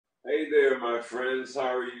Hey there, my friends.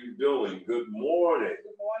 How are you doing? Good morning.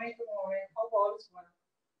 Good morning. Good morning. Hope all is well.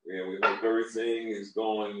 Yeah, we hope everything is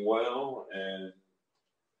going well. And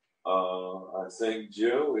I think,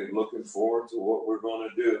 Jill, we're looking forward to what we're going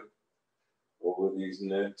to do over these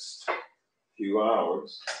next few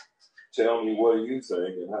hours. Tell me, what do you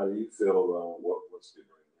think and how do you feel about what's going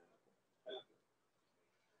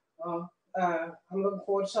to happen? I'm looking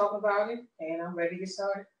forward to talking about it, and I'm ready to get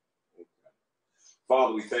started. Okay.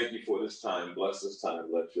 Father, we thank you for this time. Bless this time.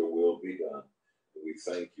 Let your will be done. And we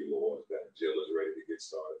thank you, Lord, that Jill is ready to get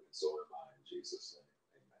started, and so am I, in Jesus'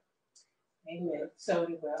 name. Amen. So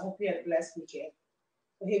anyway, I hope you had a blessed weekend.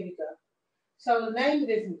 Well, here we go. So the name of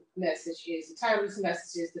this message is, the title of this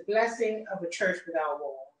message is The Blessing of a Church Without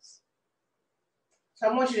Walls. So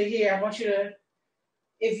I want you to hear,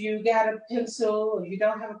 if you got a pencil, or you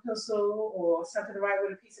don't have a pencil, or something to write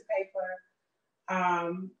with a piece of paper,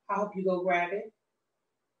 I hope you go grab it,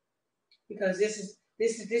 because this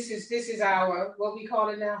is our, what we call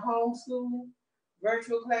it now, homeschooling,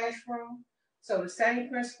 virtual classroom. So the same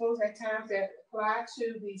principles at times that apply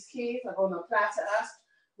to these kids are going to apply to us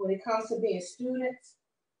when it comes to being students,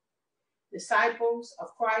 disciples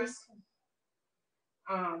of Christ,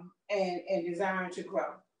 and desiring to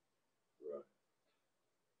grow. Right.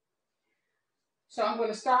 So I'm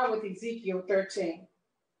going to start with Ezekiel 13.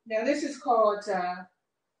 Now this is called the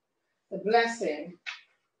blessing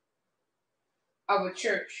of a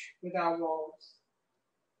church without walls.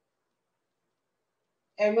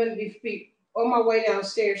 And when we speak, on my way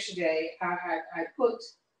downstairs today, I put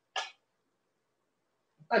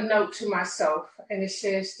a note to myself, and it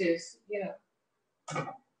says this,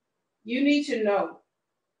 you need to know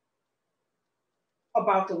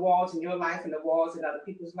about the walls in your life and the walls in other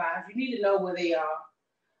people's lives. You need to know where they are.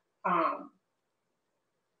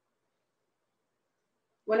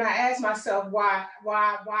 When I ask myself why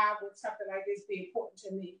would something like this be important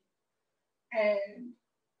to me? And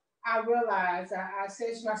I realized, I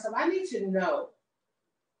said to myself, I need to know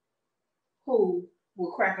who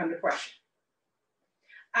will crack under pressure.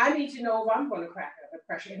 I need to know if I'm going to crack under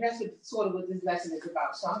pressure. And that's sort of what this lesson is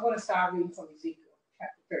about. So I'm going to start reading from Ezekiel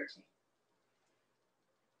chapter 13.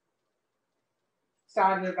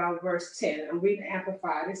 Starting about verse 10. I'm reading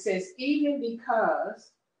Amplified. It says, even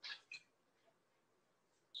because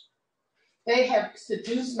they have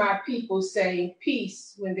seduced my people, saying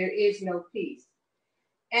peace when there is no peace.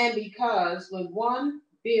 And because when one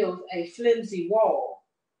builds a flimsy wall,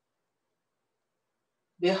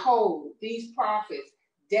 behold, these prophets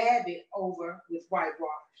dab it over with whitewash.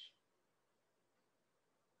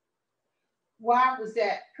 Why was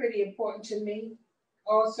that pretty important to me?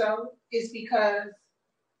 Also, is because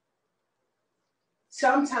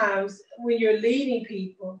sometimes when you're leading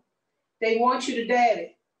people, they want you to dab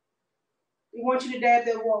it. They want you to dab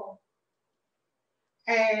their wall.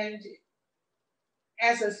 And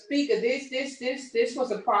as a speaker, this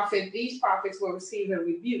was a prophet. These prophets were receiving a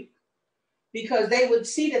rebuke because they would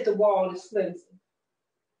see that the wall is flimsy,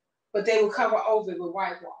 but they would cover over it with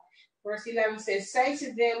whitewash. Verse 11 says, say to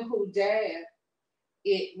them who dab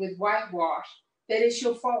it with whitewash that it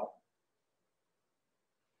shall fall.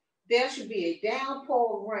 There shall be a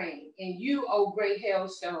downpour of rain, and you, O great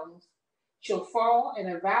hailstones, shall fall, and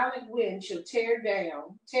a violent wind shall tear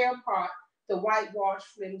apart the whitewashed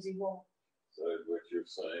flimsy wall. So what you're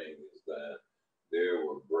saying is that there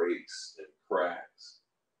were breaks and cracks,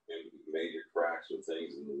 and major cracks or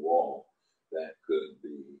things in the wall that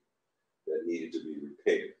needed to be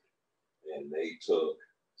repaired. And they took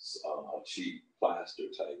a cheap plaster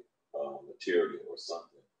type material or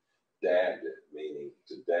something, dabbed it, meaning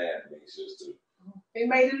to dab means just to. They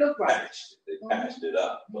made it look right. They patched it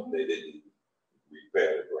up, but they didn't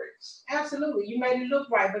repair the breaks. Absolutely, you made it look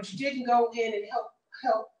right, but you didn't go in and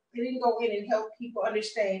help. You didn't go in and help people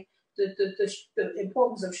understand the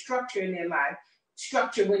importance of structure in their life,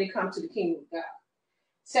 structure when it comes to the kingdom of God.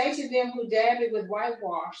 Say to them who dab it with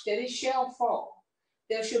whitewash that it shall fall.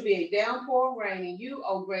 There shall be a downpour of rain, and you,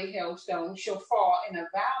 O great hailstone, shall fall, and a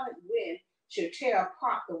violent wind shall tear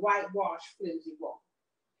apart the whitewashed flimsy wall.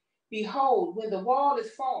 Behold, when the wall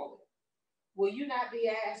is fallen, will you not be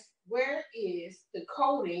asked, where is the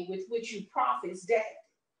coating with which you prophets dabbed?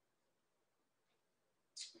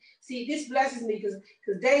 See, this blesses me because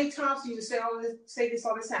Dave Thompson used to say this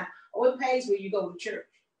all the time. Oh, it pays where you go to church.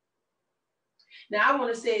 Now, I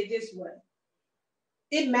want to say it this way.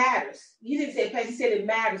 It matters. He didn't say it pays. He said it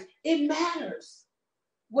matters. It matters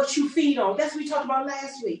what you feed on. That's what we talked about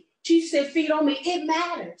last week. Jesus said, feed on me. It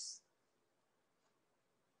matters.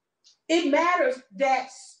 It matters that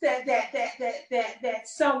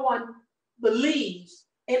someone believes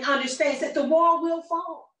and understands that the wall will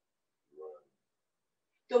fall.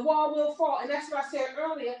 the wall will fall. And that's what I said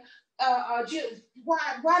earlier.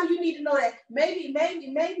 Why do you need to know that? Maybe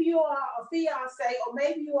you are a fiance, or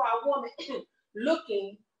maybe you are a woman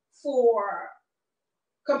looking for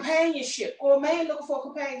companionship, or a man looking for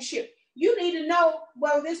companionship. You need to know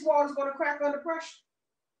whether this wall is going to crack under pressure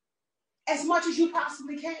as much as you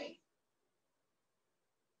possibly can.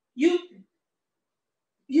 You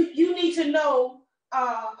need to know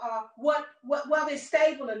whether it's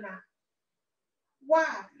stable or not. Why?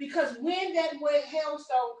 Because when that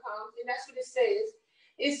hailstone comes, and that's what it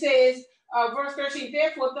says, verse 13,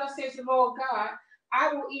 therefore thus says the Lord God,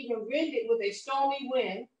 I will even rend it with a stormy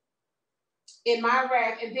wind in my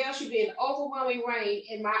wrath, and there shall be an overwhelming rain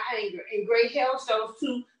in my anger, and great hailstones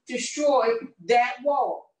to destroy that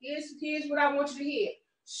wall. Here's what I want you to hear.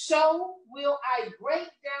 So will I break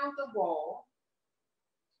down the wall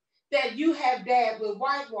that you have dabbed with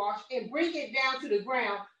whitewash, and bring it down to the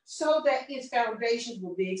ground, so that its foundations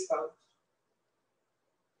will be exposed.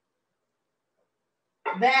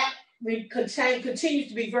 That continues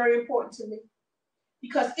to be very important to me,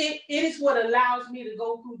 because it is what allows me to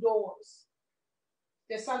go through doors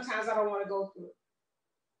that sometimes I don't want to go through,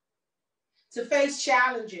 to face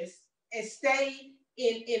challenges and stay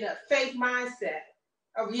in a faith mindset,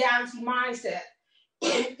 a reality mindset,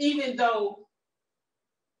 even though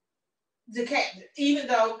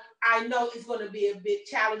I know it's going to be a bit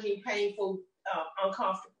challenging, painful,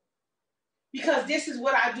 uncomfortable. Because this is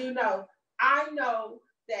what I do know. I know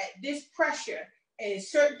that this pressure and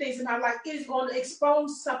certain things in my life is going to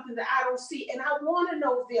expose something that I don't see. And I want to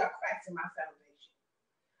know if there are cracks in my foundation.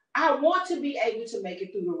 I want to be able to make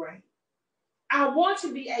it through the rain. I want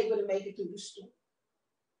to be able to make it through the storm.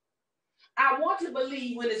 I want to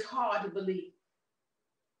believe when it's hard to believe.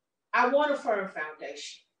 I want a firm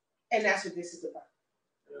foundation. And that's what this is about.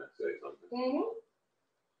 Can I say something? Mm-hmm.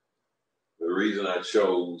 The reason I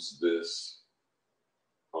chose this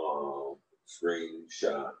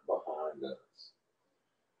screenshot behind us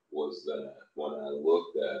was that when I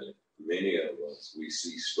looked at it, many of us, we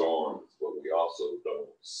see storms, but we also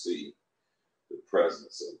don't see the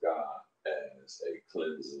presence of God as a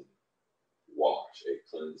cleansing wash, a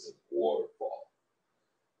cleansing waterfall.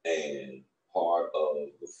 And part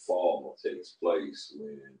of the fall takes place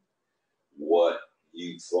when what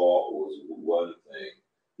you thought was one thing,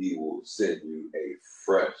 he will send you a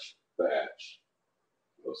fresh batch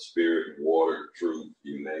of spirit, water, truth,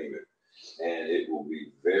 you name it. And it will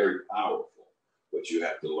be very powerful, but you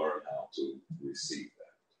have to learn how to receive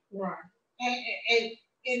that. Right. And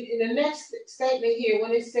in the next statement here,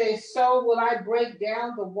 when it says, so will I break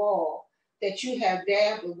down the wall that you have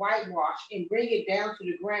dabbed with whitewash, and bring it down to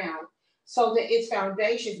the ground, so that its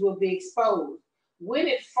foundations will be exposed. When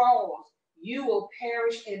it falls, you will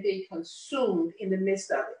perish and be consumed in the midst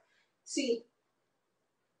of it. See,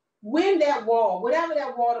 when that wall, whatever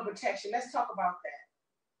that wall of protection, let's talk about that.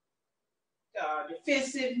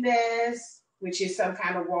 Defensiveness, which is some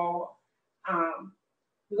kind of wall.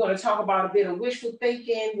 We're going to talk about a bit of wishful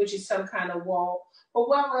thinking, which is some kind of wall. But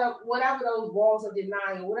whatever those walls of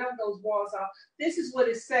denial, whatever those walls are, this is what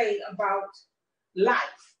it's saying about life.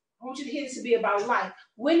 I want you to hear this to be about life.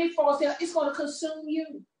 When it falls down, it's going to consume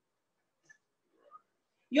you.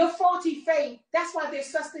 Your faulty faith, that's why there's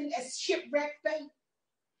such thing as shipwrecked faith.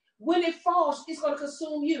 When it falls, it's going to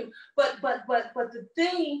consume you. But the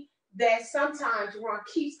thing that sometimes, Ron,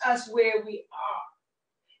 keeps us where we are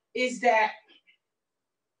is that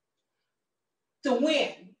the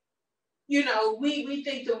wind. You know, we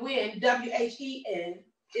think the wind, W-H-E-N,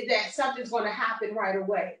 is that something's going to happen right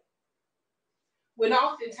away. When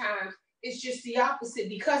oftentimes it's just the opposite,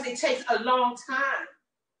 because it takes a long time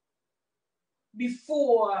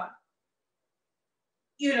before,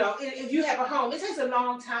 you know, if you have a home, it takes a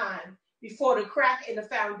long time before the crack in the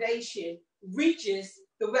foundation reaches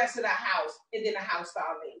the rest of the house, and then the house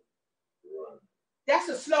falls in. Right. That's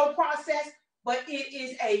a slow process, but it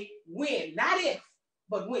is a win, not if,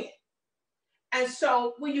 but when. And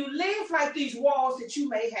so when you live like these walls that you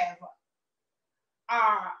may have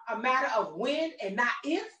are a matter of when and not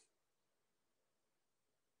if,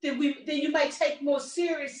 then you may take more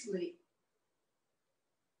seriously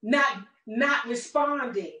not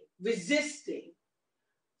responding, resisting,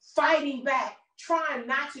 fighting back, trying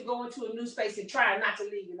not to go into a new space and trying not to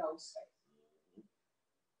leave an old space.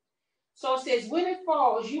 So it says, when it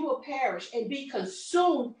falls, you will perish and be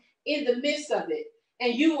consumed in the midst of it.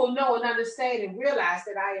 And you will know and understand and realize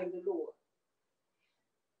that I am the Lord.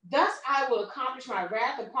 Thus I will accomplish my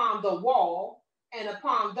wrath upon the wall and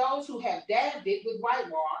upon those who have dabbed it with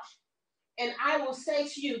whitewash. And I will say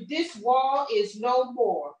to you, this wall is no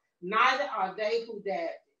more, neither are they who dabbed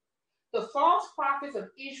it. the false prophets of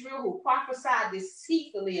Israel who prophesied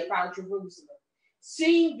deceitfully about Jerusalem,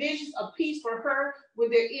 seeing visions of peace for her when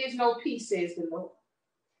there is no peace, says the Lord.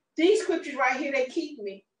 These scriptures right here, they keep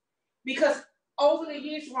me. Because over the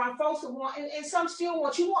years, Ron, folks want, and some still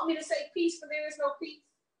want, you want me to say peace, but there is no peace.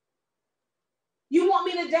 You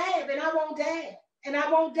want me to dab, and I won't dab. And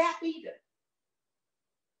I won't dab either.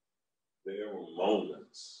 There were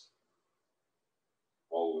moments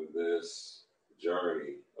over this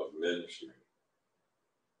journey of ministry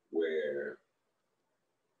where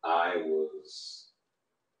I was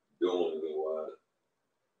doing what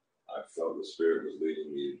I felt the Spirit was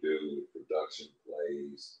leading me to do, production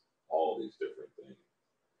plays, all these different things.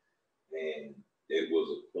 And it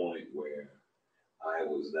was a point where I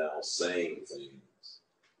was now saying things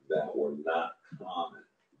that were not common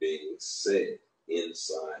being said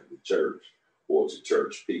inside the church or to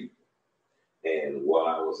church people. And what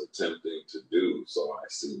I was attempting to do, so I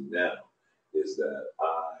see now, is that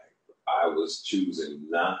I was choosing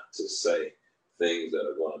not to say things that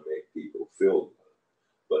are going to make people feel good,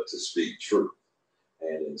 but to speak truth.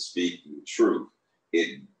 And in speaking truth,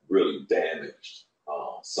 it really damaged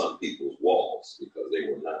some people's walls because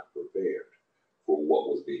they were not prepared for what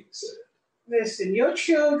was being said. Listen, your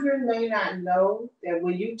children may not know that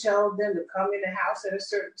when you tell them to come in the house at a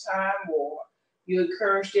certain time, or you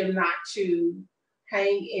encourage them not to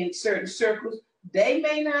hang in certain circles, they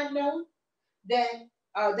may not know that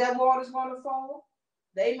that water is going to fall.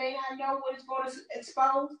 They may not know what it's going to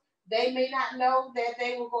expose. They may not know that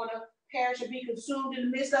they were going to perish or be consumed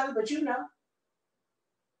in the midst of it, but you know.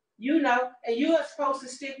 You know, and you are supposed to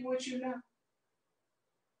stick with what you know.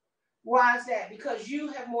 Why is that? Because you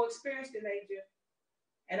have more experience than they do.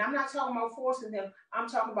 And I'm not talking about forcing them. I'm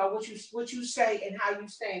talking about what you say and how you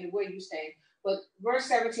stand and where you stand. But verse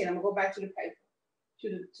 17, I'm going to go back to the paper, to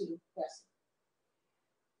the lesson.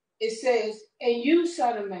 It says, and you,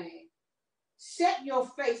 son of man, set your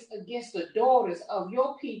face against the daughters of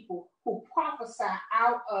your people who prophesy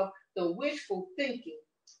out of the wishful thinking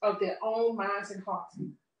of their own minds and hearts.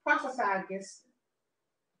 Prophesy against them.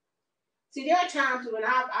 See, there are times when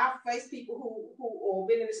I've faced people who or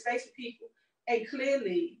been in the space with people, and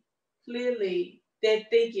clearly their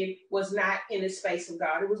thinking was not in the space of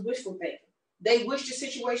God. It was wishful thinking. They wished the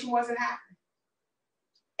situation wasn't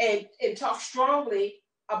happening. And talk strongly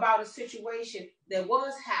about a situation that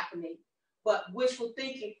was happening, but wishful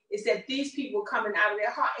thinking is that these people were coming out of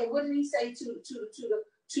their heart. And what did he say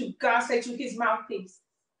to God say to his mouthpiece?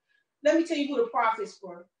 Let me tell you who the prophets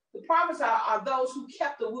were. The prophets are those who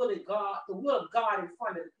kept the will of God in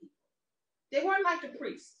front of the people. They weren't like the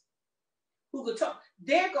priests who could talk.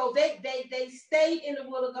 There go, they stayed in the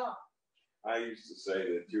will of God. I used to say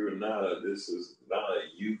that this is not a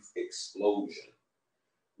youth explosion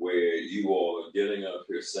where you all are getting up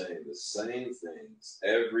here saying the same things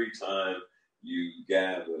every time you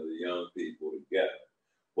gather the young people together,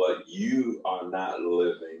 but you are not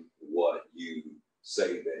living what you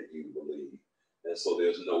say that you believe. And so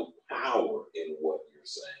there's no power in what you're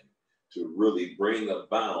saying to really bring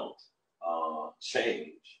about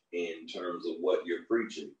change in terms of what you're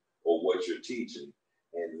preaching or what you're teaching.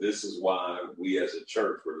 And this is why we as a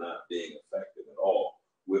church were not being effective at all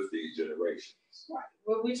with these generations. Right.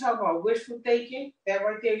 When we talk about wishful thinking, that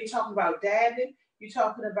right there, you're talking about dabbing. You're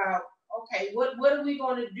talking about, okay, what are we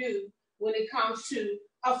going to do when it comes to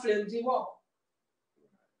a flimsy wall?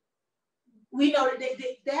 We know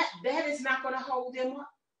that is not going to hold them up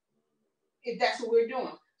if that's what we're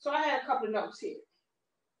doing. So I had a couple of notes here.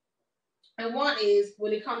 And one is,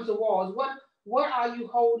 when it comes to walls, what are you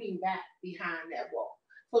holding back behind that wall?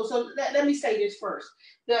 So let me say this first.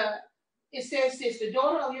 It says this, the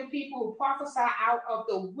daughter of your people who prophesy out of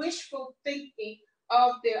the wishful thinking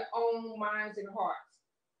of their own minds and hearts.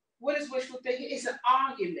 What is wishful thinking? It's an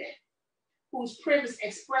argument whose premise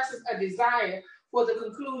expresses a desire for the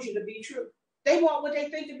conclusion to be true. They want what they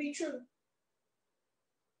think to be true.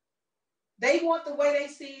 They want the way they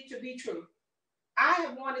see it to be true. I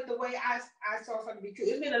have wanted the way I saw something to be true.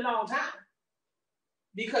 It's been a long time.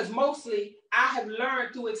 Because mostly I have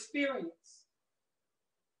learned through experience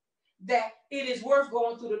that it is worth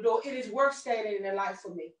going through the door. It is worth standing in the light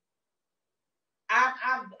for me. I've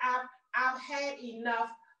had enough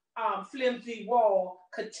flimsy wall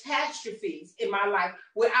catastrophes in my life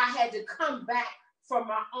where I had to come back from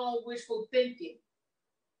my own wishful thinking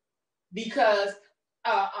because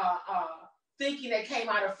thinking that came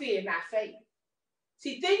out of fear, not faith.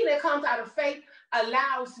 See, thinking that comes out of faith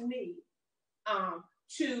allows me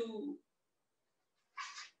to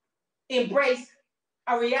embrace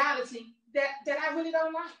a reality that I really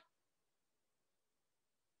don't like.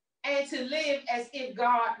 and to live as if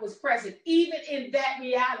God was present, even in that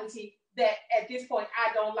reality that at this point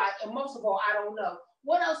I don't like, and most of all, I don't know.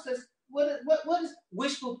 What else is what is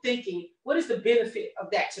wishful thinking? What is the benefit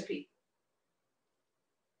of that to people?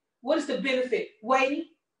 What is the benefit? Waiting,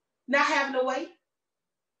 not having to wait,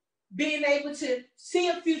 being able to see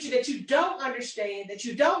a future that you don't understand, that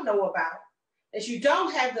you don't know about, that you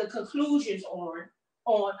don't have the conclusions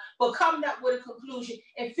on, but coming up with a conclusion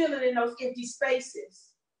and filling in those empty spaces.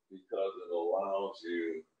 Because it allows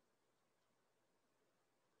you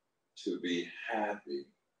to be happy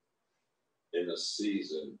in a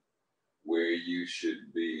season where you should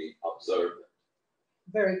be observant.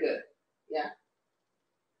 Very good. Yeah.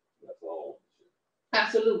 That's all.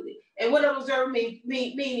 Absolutely. And what observing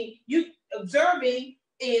meaning you observing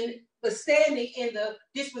in the standing in the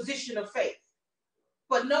disposition of faith.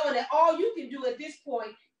 But knowing that all you can do at this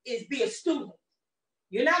point is be a student.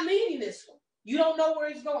 You're not leading this one. You don't know where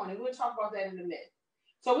it's going. And we'll talk about that in a minute.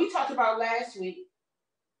 So we talked about last week,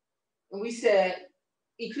 and we said,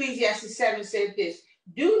 Ecclesiastes 7 said this.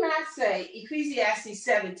 Do not say, Ecclesiastes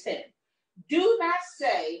 7:10, do not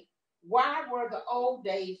say, why were the old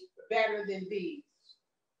days better than these?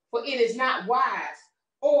 For it is not wise,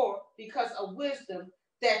 or because of wisdom,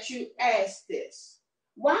 that you ask this.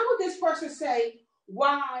 Why would this person say,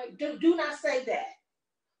 why? Do not say that.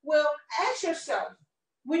 Well, ask yourself,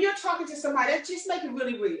 when you're talking to somebody, just make it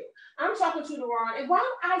really real. I'm talking to Deron, and why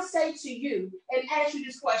don't I say to you and ask you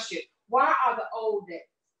this question, why are the old days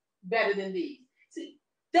better than these? See,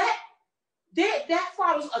 that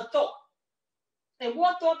follows a thought. And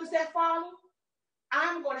what thought does that follow?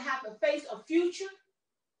 I'm going to have to face a future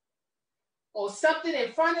or something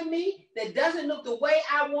in front of me that doesn't look the way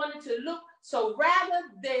I want it to look. So rather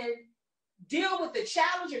than deal with the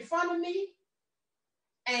challenge in front of me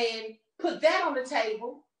and put that on the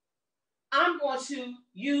table, I'm going to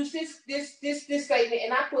use this statement,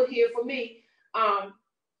 and I put here for me,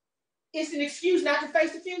 it's an excuse not to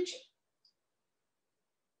face the future.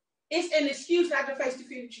 It's an excuse not to face the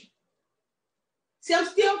future. See, I'm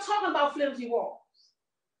still talking about flimsy walls.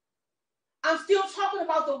 I'm still talking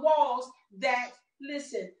about the walls that,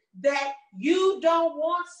 listen, that you don't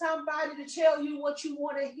want somebody to tell you what you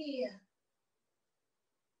want to hear.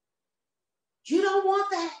 You don't want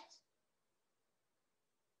that.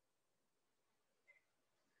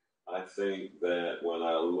 I think that when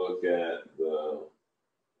I look at the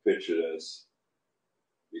picture that's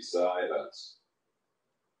beside us,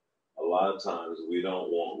 a lot of times we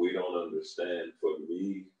don't understand. For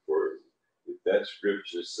me, if that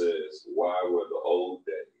scripture says, why were the old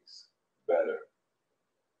days better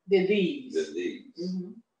than these?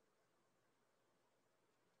 Mm-hmm.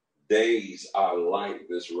 Days are like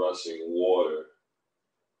this rushing water,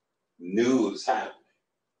 new is happening.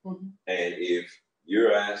 Mm-hmm. And if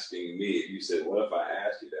you're asking me, if you said, what if I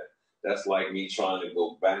asked you that? That's like me trying to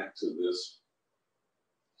go back to this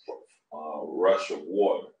rush of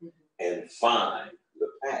water and find the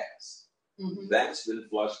past. Mm-hmm. That's been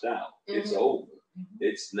flushed out. Mm-hmm. It's over. Mm-hmm.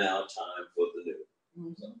 It's now time for the new.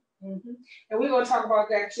 Mm-hmm. So. Mm-hmm. And we're going to talk about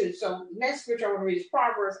that too. So next scripture I want to read is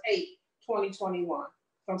Proverbs 8, 20, 21.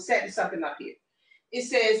 So I'm setting something up here. It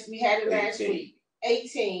says, we had it last week,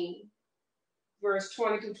 18, verse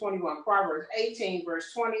 20 through 21. Proverbs 18,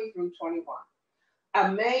 verse 20 through 21.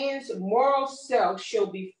 A man's moral self shall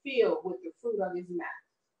be filled with the fruit of his mouth,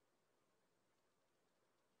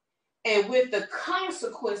 and with the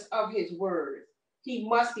consequence of his words, he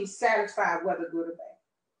must be satisfied, whether good or bad.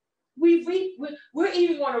 We're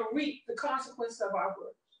even going to reap the consequence of our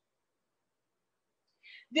words.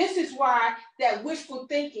 This is why that wishful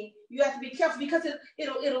thinking, you have to be careful, because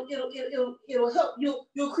it'll help you.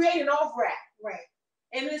 You'll create an off ramp, right?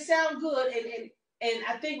 And it sounds good. And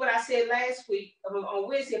I think what I said last week on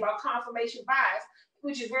Wednesday about confirmation bias,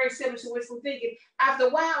 which is very similar to wishful thinking. After a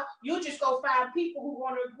while, you'll just go find people who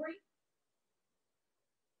want to agree.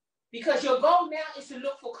 Because your goal now is to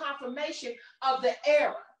look for confirmation of the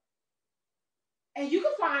error. And you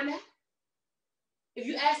can find that if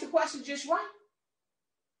you ask the question just right.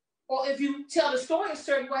 Or if you tell the story a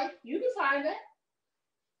certain way, you can find that.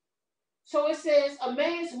 So it says, a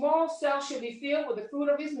man's moral self should be filled with the fruit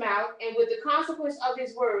of his mouth, and with the consequence of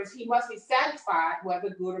his words, he must be satisfied,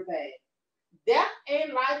 whether good or bad. Death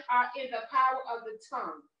and life are in the power of the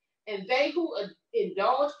tongue, and they who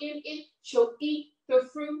indulge in it shall eat the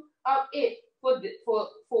fruit of it for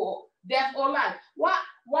death or life. Why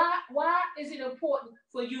is it important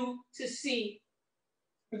for you to see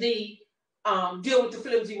the deal with the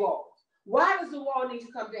flimsy walls? Why does the wall need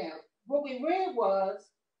to come down? What we read was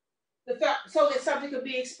so that something could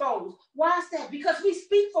be exposed. Why is that? Because we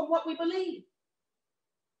speak from what we believe.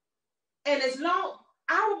 And as long,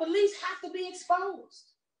 our beliefs have to be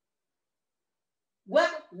exposed.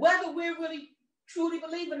 Whether we really truly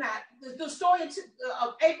believe or not. The story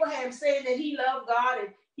of Abraham saying that he loved God and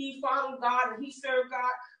he followed God and he served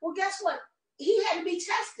God. Well, guess what? He had to be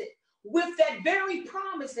tested with that very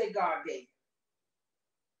promise that God gave.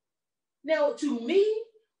 Now, to me,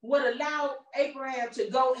 what allowed Abraham to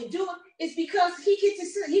go and do it is because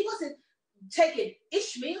he wasn't taking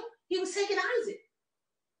Ishmael, he was taking Isaac.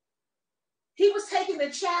 He was taking the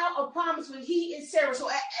child of promise with he and Sarah. So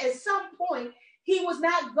at some point, he was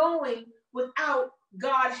not going without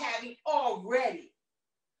God having already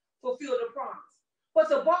fulfilled the promise. But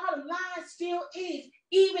the bottom line still is,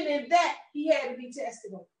 even in that, he had to be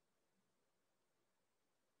tested on.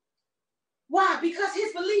 Why? Because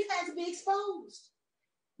his belief had to be exposed.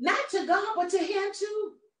 Not to God, but to him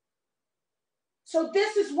too. So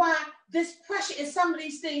this is why this pressure in some of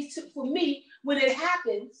these things, for me, when it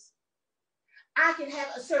happens, I can have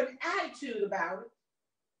a certain attitude about it.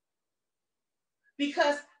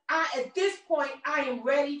 Because at this point, I am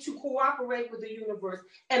ready to cooperate with the universe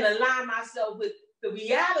and align myself with the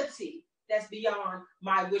reality that's beyond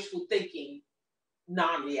my wishful thinking,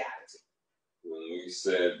 non-reality. When we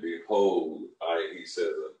said, behold, he says,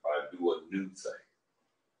 I do a new thing.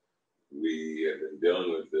 We have been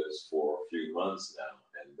dealing with this for a few months now,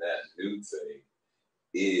 and that new thing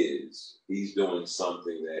is he's doing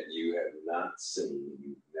something that you have not seen,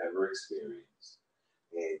 you've never experienced,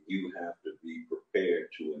 and you have to be prepared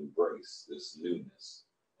to embrace this newness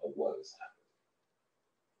of what is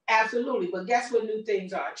happening. Absolutely, but guess what new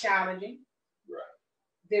things are? Challenging. Right.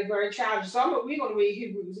 They're very challenging. So we're going to read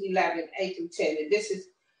Hebrews 11, 8 through 10, and this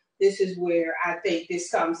is where I think this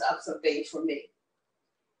sums up some things for me.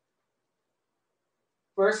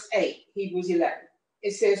 Verse 8, Hebrews 11.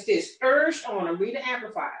 It says this, urged on, I'm reading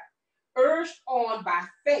Amplified, urged on by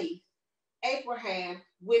faith, Abraham,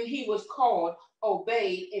 when he was called,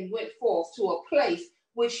 obeyed and went forth to a place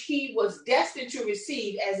which he was destined to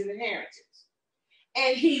receive as an inheritance.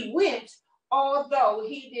 And he went, although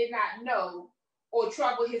he did not know or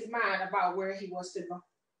trouble his mind about where he was to go.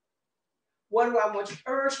 What do I want you?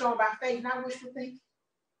 Urged on by faith, not wishful thinking.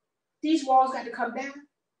 These walls got to come down.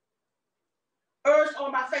 Urged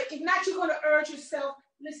on by faith. If not, you're going to urge yourself.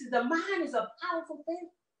 Listen, the mind is a powerful thing.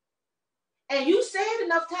 And you say it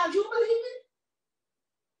enough times, you believe it.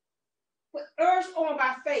 But urged on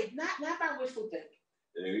by faith, not by wishful thinking.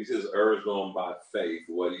 And he says urged on by faith.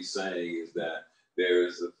 What he's saying is that there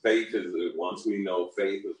is a faith once we know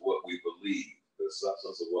faith is what we believe, the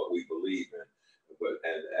substance of what we believe in,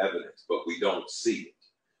 and evidence, but we don't see it.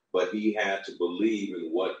 But he had to believe in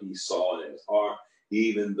what he saw in his heart,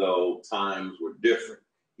 even though times were different.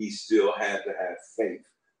 He still had to have faith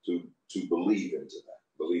to believe into that,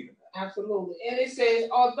 believe in that. Absolutely. And it says,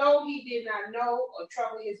 although he did not know or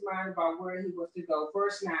trouble his mind about where he was to go,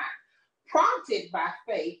 verse 9, prompted by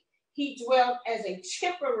faith, he dwelt as a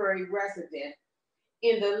temporary resident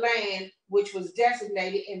in the land which was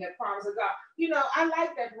designated in the promise of God. You know, I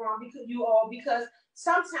like that, Ron, because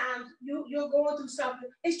sometimes you're going through something.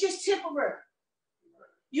 It's just temporary.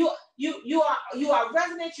 You are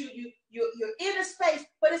resident. You're in a space,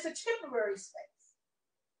 but it's a temporary space.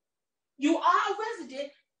 You are a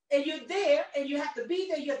resident, and you're there, and you have to be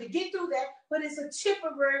there. You have to get through that, but it's a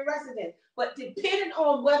temporary residence. But depending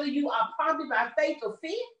on whether you are prompted by faith or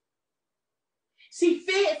fear, see,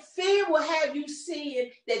 fear will have you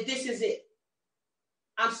seeing that this is it.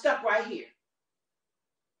 I'm stuck right here.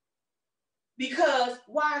 Because,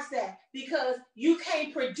 why is that? Because you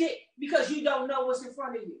can't predict, because you don't know what's in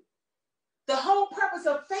front of you. The whole purpose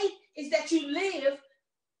of faith is that you live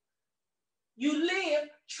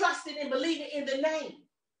trusting and believing in the name.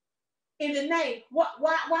 In the name. Why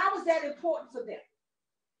was that important for them?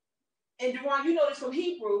 And Deron, you know this from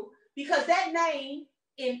Hebrew, because that name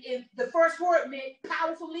in the first word meant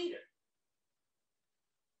powerful leader.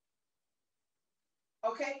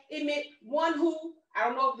 Okay? It meant one who, I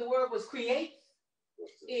don't know if the word was create.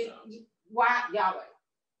 Why? Yahweh.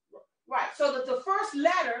 Right. So that the first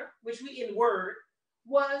letter, which we in word,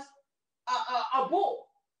 was a bull.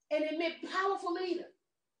 And it meant powerful leader.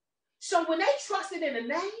 So when they trusted in a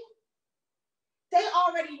name, they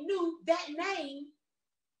already knew that name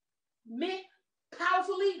meant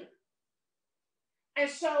powerful leader. And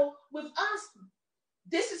so with us,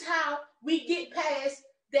 this is how we get past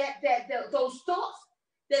those thoughts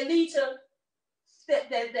that lead to that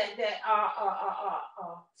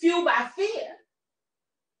fueled by fear,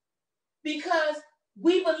 because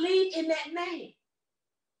we believe in that name.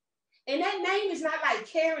 And that name is not like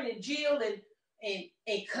Karen and Jill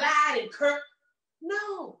and Clyde and Kirk.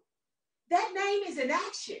 No. That name is an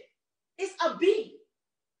action. It's a being.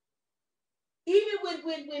 Even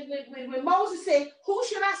when Moses said, who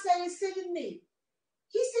should I say is sending me?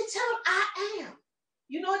 He said, tell him I am.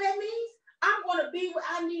 You know what that means? I'm going to be what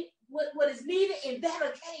I need, what is needed in that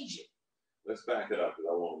occasion. Let's back it up because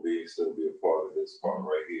I want to still be a part of this part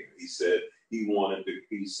right here. He said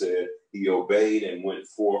he obeyed and went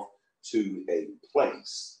forth to a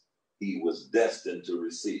place he was destined to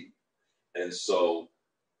receive. And so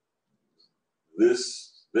this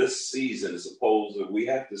season is supposed that we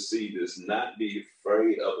have to see this, not be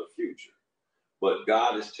afraid of the future. But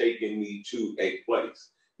God is taking me to a place.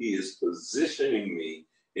 He is positioning me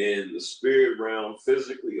in the spirit realm,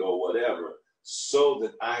 physically or whatever, so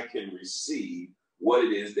that I can receive what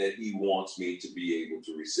it is that he wants me to be able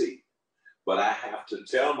to receive. But I have to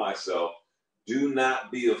tell myself, do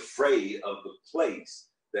not be afraid of the place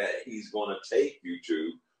that he's going to take you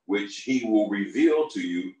to, which he will reveal to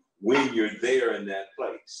you when you're there in that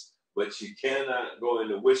place. But you cannot go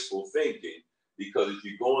into wishful thinking, because if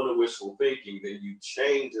you go into wishful thinking, then you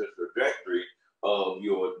change the trajectory of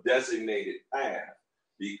your designated path,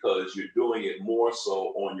 because you're doing it more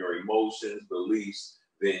so on your emotions, beliefs,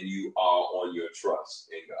 than you are on your trust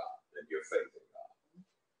in God and your faith in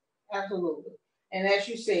God. Absolutely. And as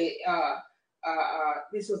you said,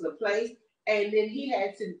 this was a place, and then he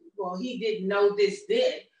had to, well, he didn't know this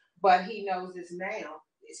then, but he knows this now.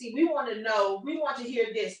 See, we want to know, we want to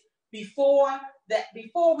hear this before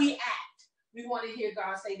we act. We want to hear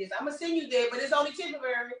God say this. I'm going to send you there, but it's only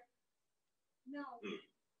temporary. No.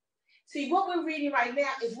 See, what we're reading right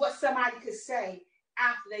now is what somebody could say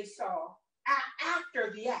after they saw,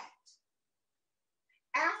 after the act,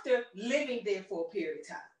 after living there for a period of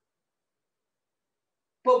time.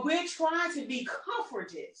 But we're trying to be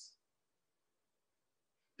comforted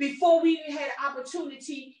before we even had an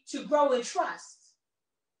opportunity to grow in trust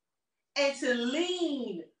and to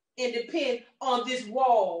lean and depend on this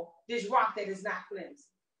wall, this rock that is not flimsy.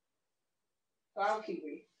 So I'll keep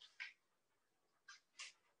reading.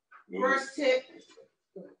 Verse 10.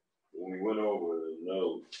 When we went over the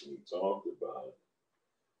notes, we talked about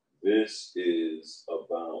this is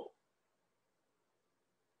about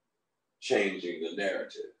changing the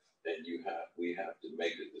narrative, and we have to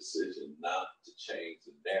make a decision not to change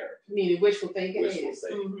the narrative. Meaning wishful thinking. Wishful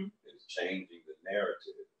thinking is changing the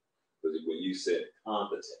narrative. Because when you said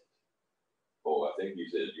competent, I think you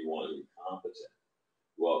said you want to be competent.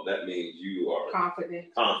 Well, that means you are confident.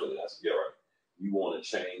 You're right. You want to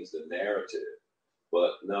change the narrative,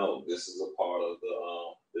 but no, this is a part of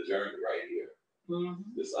the journey right here. Mm-hmm.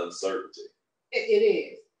 This uncertainty. It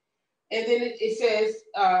is. And then it says,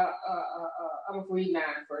 I'm going to read 9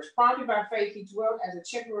 first. Prompted by faith, he dwelt as a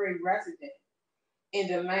temporary resident in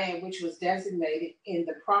the land which was designated in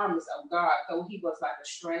the promise of God, though he was like a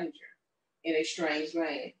stranger in a strange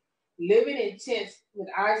land, living in tents with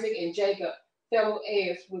Isaac and Jacob, fellow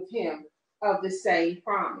heirs with him of the same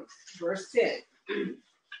promise. Verse 10.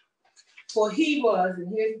 For he was,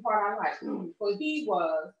 and here's the part I like, for he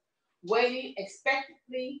was waiting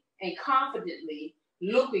expectantly and confidently,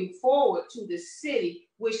 looking forward to the city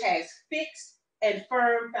which has fixed and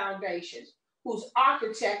firm foundations, whose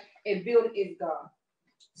architect and builder is God.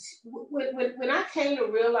 When I came to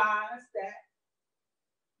realize that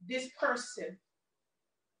this person,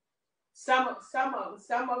 some of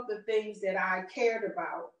the things that I cared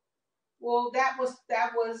about, well, that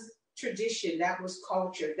was tradition, that was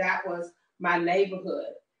culture, that was my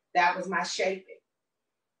neighborhood, that was my shaping.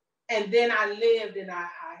 And then I lived and I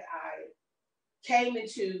came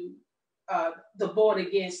into the born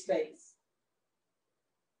again space.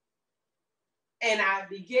 And I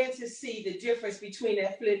began to see the difference between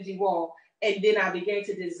that flimsy wall. And then I began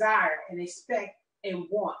to desire and expect and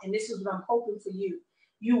want. And this is what I'm hoping for you.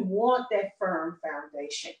 You want that firm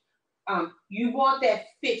foundation. You want that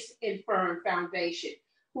fixed and firm foundation,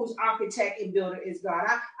 whose architect and builder is God.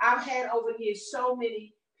 I've had over the years so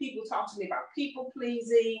many people talk to me about people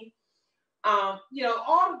pleasing.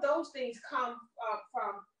 All of those things come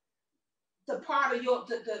from the part of your,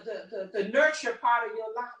 the nurture part of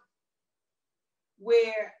your life,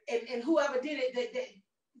 where, and whoever did it,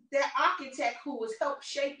 that architect who was help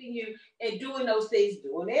shaping you and doing those things,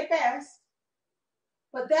 doing their best,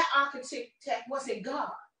 but that architect wasn't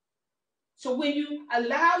God. So when you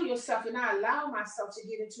allow yourself, and I allow myself to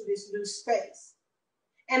get into this new space,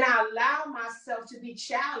 and I allow myself to be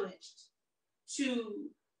challenged to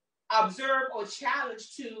observe or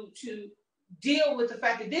challenged to deal with the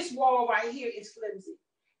fact that this wall right here is flimsy.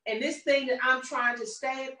 And this thing that I'm trying to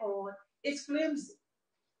stand on is flimsy.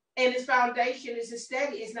 And its foundation isn't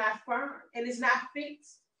steady, it's not firm, and it's not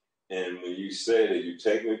fixed. And when you say that you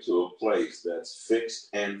take me to a place that's fixed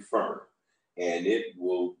and firm, and it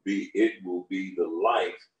will be the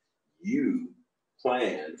life you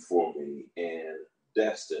planned for me and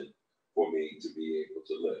destined for me to be able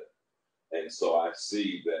to live. And so I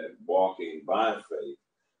see that walking by faith,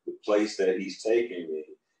 the place that he's taking me,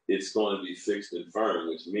 it's going to be fixed and firm,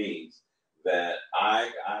 which means that I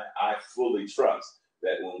fully trust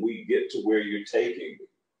that when we get to where you're taking me,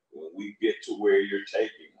 when we get to where you're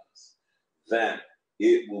taking us, that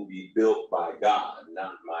it will be built by God,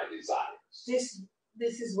 not my desires.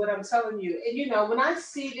 This is what I'm telling you. And you know, when I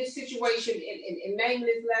see this situation in naming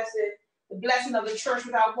this lesson, the blessing of the church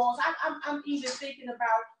without walls, I'm even thinking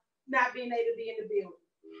about not being able to be in the building.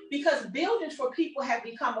 Because buildings for people have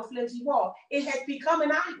become a flimsy wall. It has become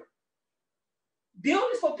an idol.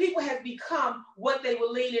 Buildings for people have become what they were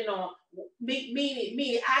leaning on.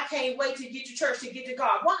 Meaning, I can't wait to get to church to get to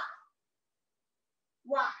God.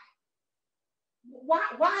 Why?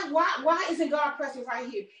 Why isn't God present right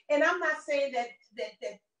here? And I'm not saying that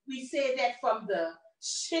we said that from the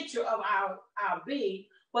center of our being,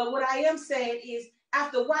 but what I am saying is,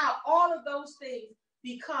 after a while, all of those things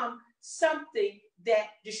become something that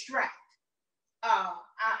distract. I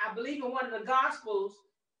believe in one of the Gospels,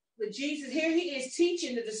 with Jesus, here he is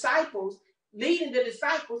teaching the disciples, leading the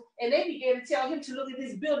disciples, and they began to tell him to look at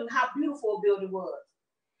this building, how beautiful a building was.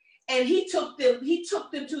 And he took them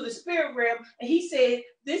to the spirit realm, and he said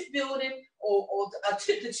this building or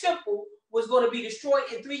the temple was going to be destroyed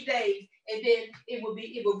in 3 days, and then it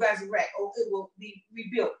will resurrect, or it will be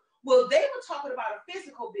rebuilt. Well, they were talking about a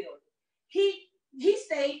physical building. He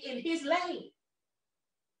stayed in his lane,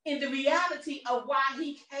 in the reality of why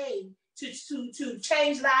he came to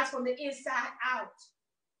change lives from the inside out.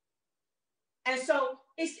 And so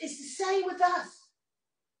it's the same with us.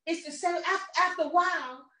 It's the same. After a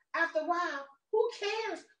while, who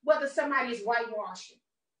cares whether somebody is whitewashing?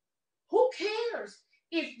 Who cares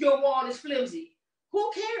if your wall is flimsy?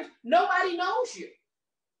 Who cares? Nobody knows you.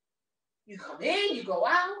 You come in, you go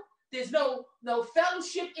out. There's no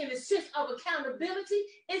fellowship in the sense of accountability.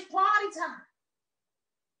 It's party time.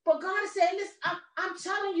 But God is saying, listen, I'm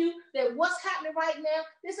telling you that what's happening right now,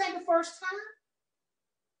 this ain't the first time.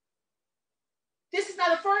 This is not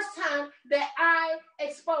the first time that I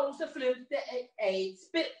exposed a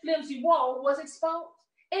flimsy wall was exposed.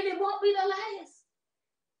 And it won't be the last.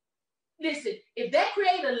 Listen, if that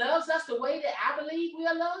creator loves us the way that I believe we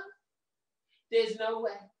are loved, there's no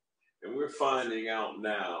way. And we're finding out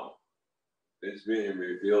now, it's being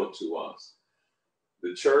revealed to us.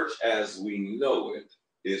 The church as we know it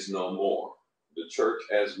is no more. The church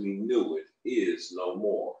as we knew it is no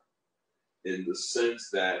more. In the sense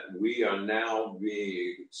that we are now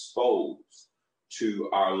being exposed to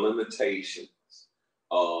our limitations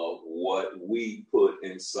of what we put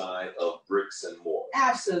inside of bricks and mortar.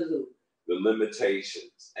 Absolutely. The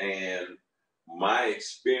limitations. And my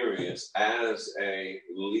experience as a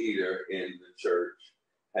leader in the church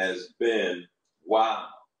has been, wow,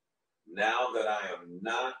 now that I am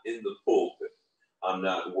not in the pulpit, I'm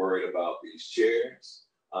not worried about these chairs.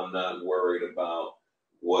 I'm not worried about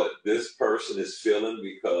what this person is feeling,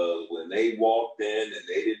 because when they walked in and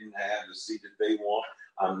they didn't have the seat that they want,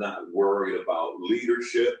 I'm not worried about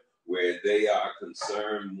leadership, where they are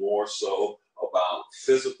concerned more so about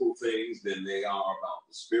physical things than they are about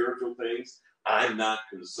the spiritual things. I'm not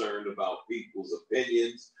concerned about people's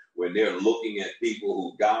opinions when they're looking at people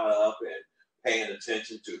who got up and paying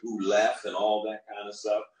attention to who left and all that kind of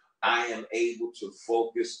stuff. I am able to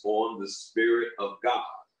focus on the Spirit of God.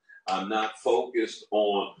 I'm not focused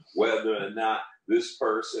on whether or not this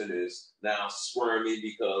person is now squirmy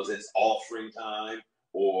because it's offering time,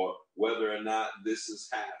 or whether or not this is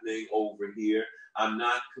happening over here. I'm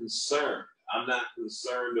not concerned. I'm not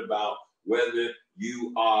concerned about whether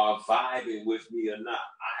you are vibing with me or not.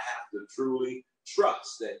 I have to truly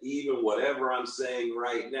trust that even whatever I'm saying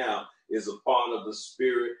right now is a part of the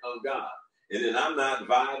Spirit of God. And then I'm not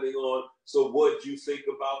vibing on, so what you think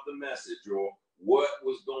about the message or what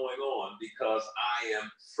was going on, because I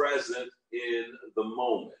am present in the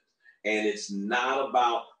moment. And it's not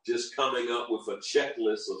about just coming up with a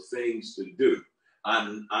checklist of things to do.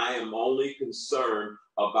 I am only concerned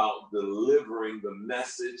about delivering the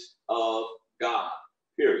message of God,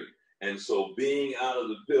 period. And so being out of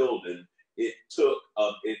the building, it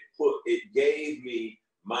gave me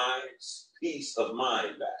my peace of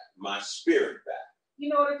mind back, my spirit back. You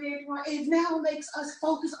know what it did? It now makes us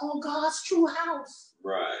focus on God's true house.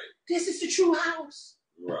 Right. This is the true house.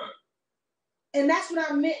 Right. And that's what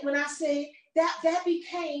I meant when I said that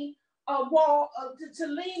became a wall to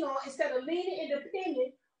lean on. Instead of leaning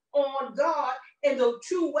independent on God and the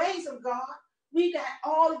true ways of God, we got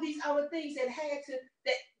all of these other things that had to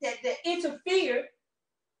that interfered,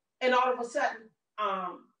 and all of a sudden,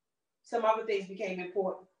 some other things became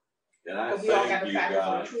important. And I thank you,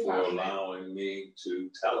 God, for allowing me to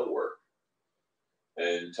telework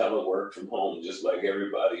and telework from home, just like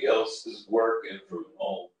everybody else is working from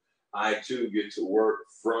home. I too get to work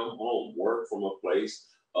from home, work from a place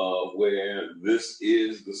where this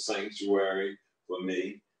is the sanctuary for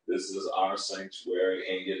me. This is our sanctuary,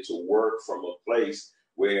 and get to work from a place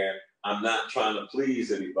where I'm not trying to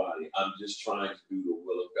please anybody. I'm just trying to do the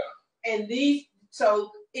will of God. And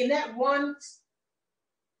so in that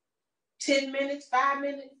 10 minutes, 5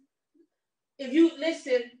 minutes, if you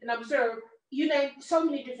listen and observe, you name so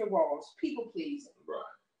many different roles: people pleasing,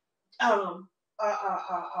 right?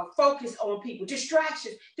 Focus on people,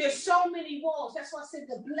 distractions. There's so many walls. That's why I said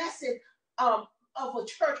the blessing of a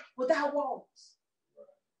church without walls. Right.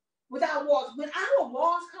 Without walls. When our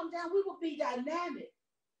walls come down, we will be dynamic.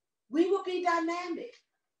 We will be dynamic.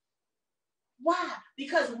 Why?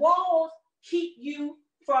 Because walls keep you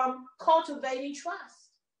from cultivating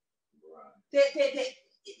trust. Right.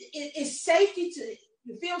 It's safety to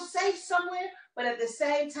you feel safe somewhere, but at the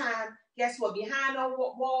same time, guess what? Behind those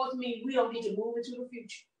walls mean we don't need to move into the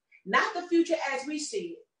future. Not the future as we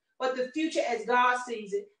see it, but the future as God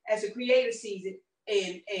sees it, as the Creator sees it,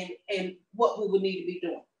 and what we would need to be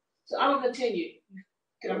doing. So I'm going to continue.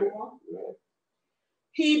 Can I move on? Yeah.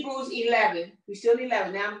 Hebrews 11. We're still in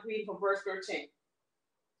 11. Now I'm reading from verse 13.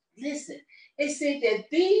 Listen, it said that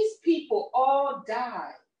these people all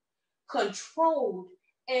died, controlled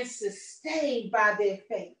and sustained by their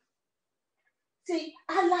faith. See,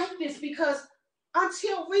 I like this because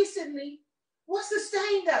until recently, what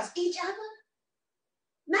sustained us? Each other?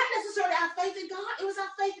 Not necessarily our faith in God, it was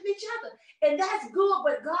our faith in each other. And that's good,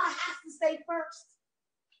 but God has to stay first.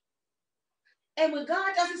 And when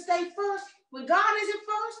God doesn't stay first, when God isn't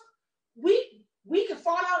first, we can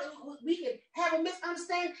fall out, and we can have a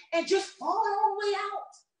misunderstanding and just fall all the way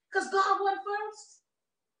out because God wasn't first.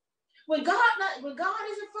 When God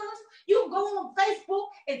isn't first, you can go on Facebook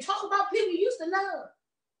and talk about people you used to love,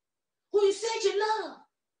 who you said you loved,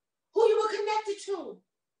 who you were connected to.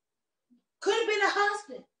 Could have been a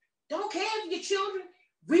husband. Don't care if your children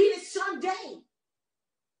read it someday.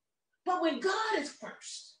 But when God is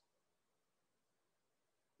first,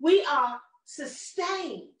 we are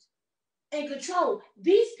sustained and controlled.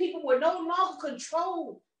 These people were no longer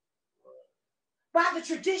controlled by the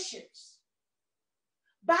traditions,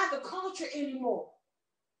 by the culture anymore.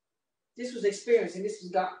 This was experience, and this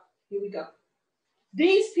was God. Here we go.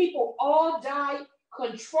 These people all died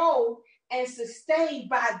controlled and sustained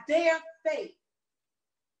by their faith,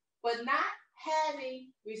 but not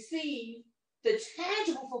having received the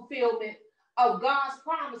tangible fulfillment of God's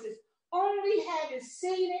promises, only having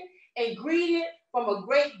seen it and greeted from a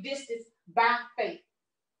great distance by faith,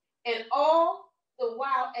 and all the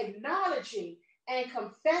while acknowledging and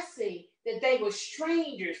confessing that they were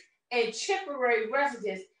strangers and temporary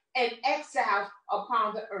residents and exiles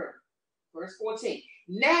upon the earth. Verse 14.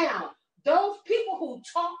 Now, those people who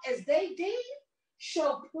talk as they did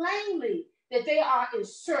show plainly that they are in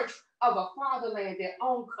search of a fatherland, their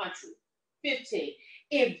own country. 15.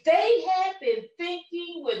 If they had been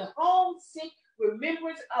thinking with homesick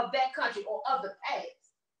remembrance of that country or of the past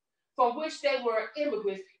from which they were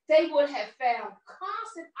immigrants, they would have found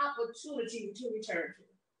constant opportunity to return to.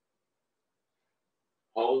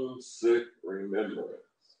 Homesick remembrance.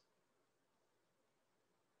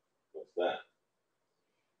 What's that?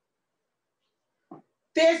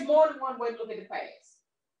 There's more than one way to look at the past,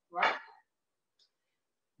 right?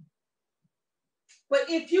 But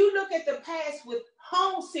if you look at the past with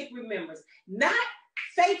homesick remembrance, not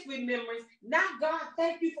faith remembrance, not God,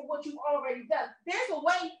 thank you for what you've already done, there's a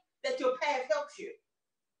way that your past helps you.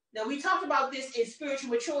 Now, we talked about this in spiritual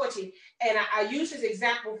maturity, and I used this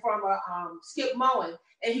example from Skip Moen,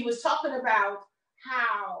 and he was talking about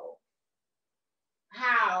how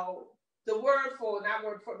the word for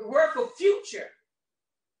future,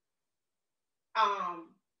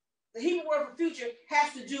 the Hebrew word for future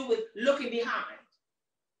has to do with looking behind.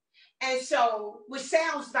 And so, which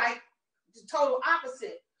sounds like the total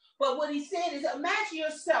opposite. But what he said is, imagine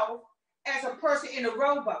yourself as a person in a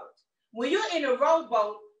rowboat. When you're in a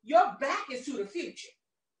rowboat, your back is to the future.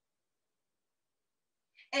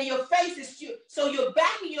 And your face is to, so you're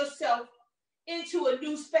backing yourself into a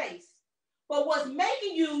new space. But what's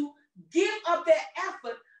making you give up that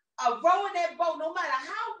effort of rowing that boat, no matter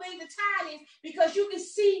how big the tide is, because you can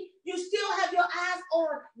see, you still have your eyes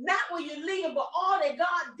on not where you're leaving, but all that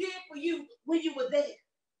God did for you when you were there.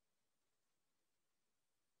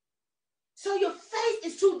 So your faith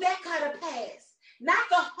is to that kind of past, not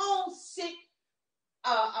the homesick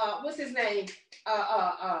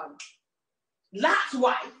Lot's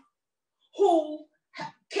wife, who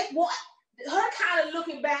kept what her kind of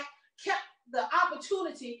looking back, kept the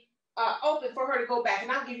opportunity open for her to go back.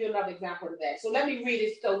 And I'll give you another example of that. So let me read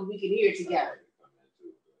it so we can hear it together.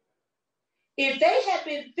 If they had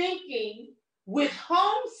been thinking with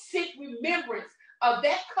homesick remembrance of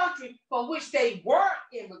that country from which they were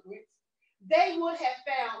immigrants, they would have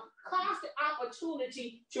found constant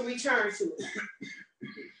opportunity to return to it.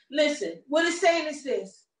 Listen, what it's saying is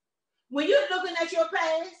this. When you're looking at your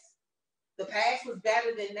past, the past was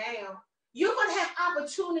better than now. You're going to have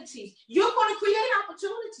opportunities. You're going to create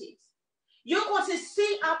opportunities. You're going to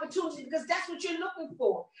see opportunities because that's what you're looking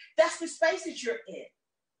for. That's the space that you're in.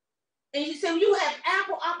 And you say you have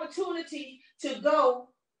ample opportunity to go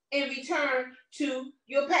and return to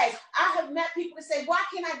your past. I have met people that say, why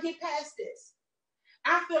can't I get past this?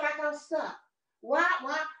 I feel like I'm stuck. Why?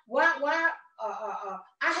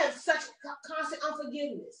 I have such constant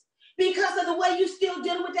unforgiveness because of the way you're still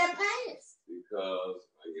dealing with that past. Because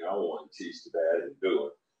I don't want to teach the bad and do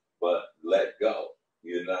it, but let go.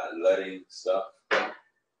 You're not letting stuff go.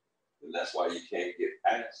 And that's why you can't get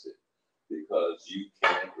past it, because you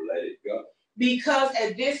can't let it go. Because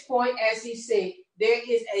at this point, as he said, there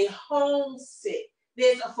is a homesick.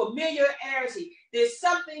 There's a familiarity. There's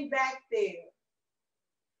something back there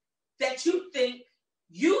that you think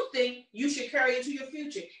you should carry into your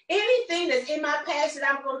future. Anything that's in my past that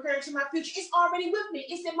I'm going to carry into my future, it's already with me.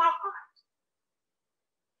 It's in my heart.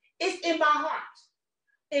 It's in my heart.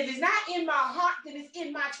 If it's not in my heart, then it's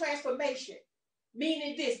in my transformation.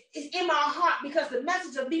 Meaning this, it's in my heart because the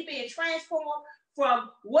message of me being transformed from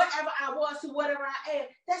whatever I was to whatever I am,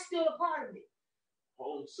 that's still a part of me.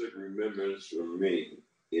 Homesick remembrance for me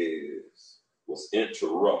was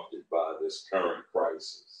interrupted by this current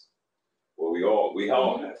crisis. Well, we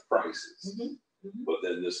all have crises, but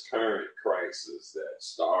then this current crisis that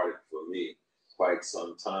started for me quite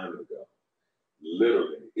some time ago,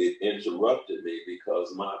 literally, it interrupted me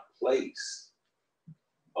because my place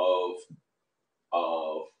of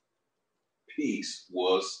peace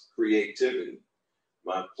was creativity.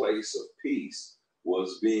 My place of peace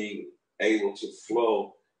was being able to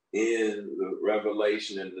flow in the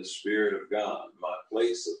revelation and the Spirit of God. My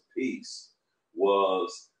place of peace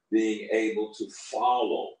was being able to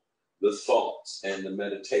follow the thoughts and the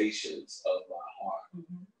meditations of my heart.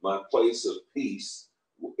 My place of peace,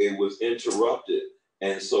 it was interrupted.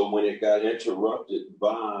 And so when it got interrupted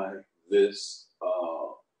by this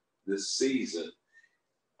season,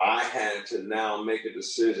 I had to now make a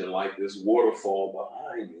decision like this waterfall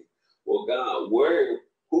behind me. Well, God,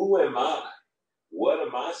 who am I? What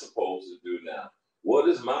am I supposed to do now? What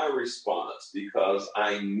is my response? Because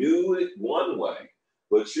I knew it one way,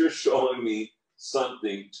 but you're showing me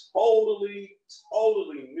something totally,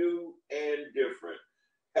 totally new and different.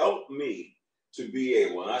 Help me to be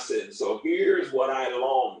able. And I said, so here's what I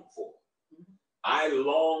long for. I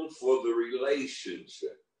long for the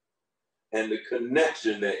relationship and the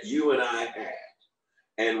connection that you and I had.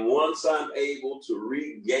 And once I'm able to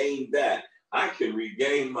regain that, I can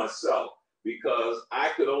regain myself because I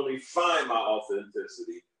could only find my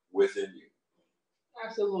authenticity within you.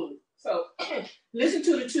 Absolutely. So listen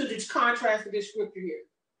to the contrast of this scripture here.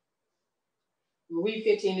 We'll read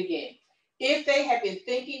 15 again. If they had been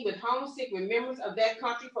thinking with homesick remembrance of that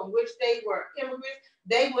country from which they were immigrants,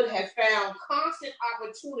 they would have found constant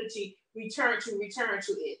opportunity return to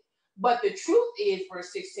it. But the truth is,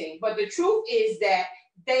 verse 16, but the truth is that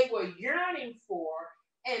they were yearning for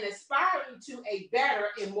and aspiring to a better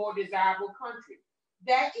and more desirable country.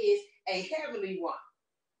 That is a heavenly one.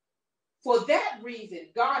 For that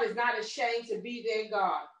reason, God is not ashamed to be their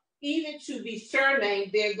God, even to be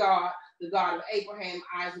surnamed their God, the God of Abraham,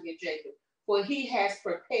 Isaac, and Jacob. For he has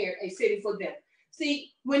prepared a city for them.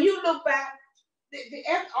 See, when you look back,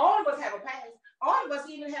 all of us have a past. All of us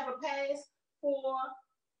even have a past for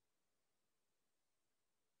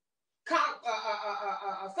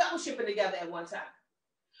fellowshipping together at one time.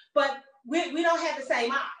 But we don't have the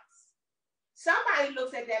same eyes. Somebody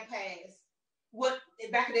looks at that past,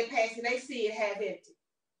 back of their past, and they see it half empty.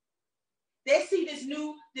 They see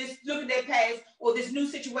look at their past or this new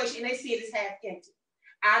situation, and they see it as half empty.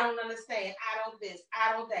 I don't understand. I don't this.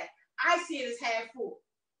 I don't that. I see it as half full.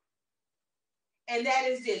 And that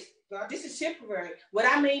is this. God, this is temporary. What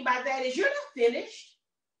I mean by that is you're not finished.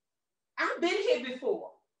 I've been here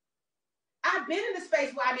before. I've been in a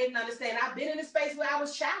space where I didn't understand. I've been in a space where I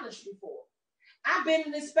was challenged before. I've been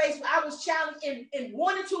in a space where I was challenged and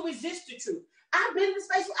wanted to resist the truth. I've been in a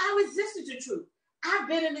space where I resisted the truth. I've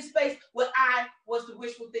been in a space where I was the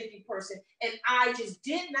wishful thinking person, and I just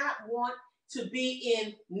did not want to be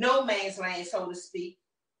in no man's land, so to speak.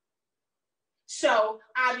 So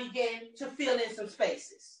I began to fill in some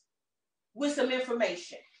spaces with some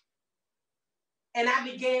information. And I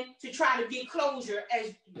began to try to get closure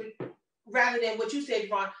as rather than what you said,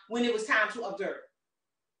 Deron, when it was time to observe.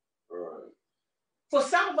 Right. For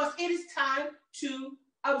some of us, it is time to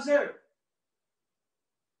observe.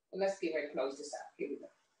 Well, let's get ready to close this out. Here we go.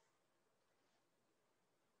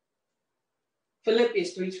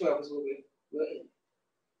 Philippians 3:12 is what we're in.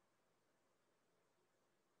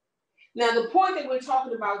 Now, the point that we're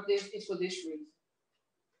talking about this is for this reason.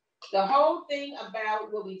 The whole thing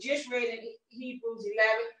about what we just read in Hebrews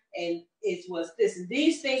 11, and it was this.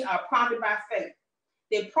 These things are prompted by faith.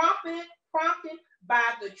 They're prompted by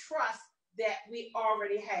the trust that we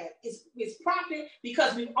already have. It's prompted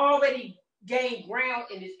because we've already gained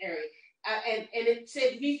ground in this area. And it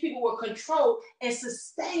said these people were controlled and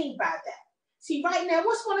sustained by that. See, right now,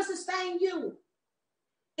 what's going to sustain you?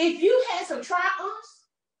 If you had some triumphs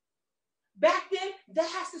back then, that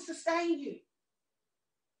has to sustain you.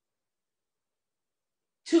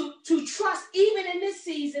 To trust even in this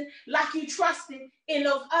season like you trusted in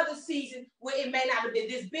those other seasons where it may not have been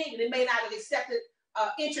this big and it may not have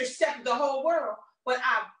intercepted the whole world. But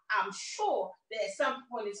I'm sure that at some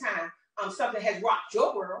point in time, something has rocked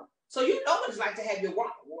your world. So you know what it's like to have your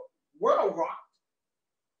world rocked.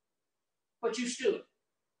 But you stood.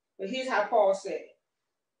 But here's how Paul said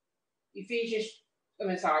it.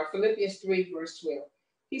 Philippians 3, verse 12.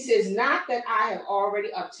 He says, not that I have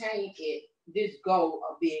already obtained this goal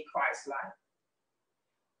of being Christ-like,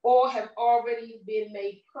 or have already been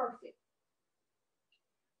made perfect,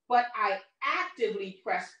 but I actively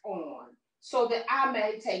press on so that I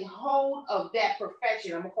may take hold of that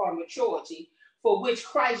perfection, I'm going to call it maturity, for which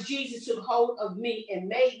Christ Jesus took hold of me and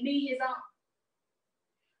made me his own.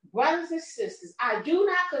 Brothers and sisters, I do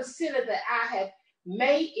not consider that I have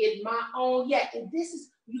made it my own yet. And this is,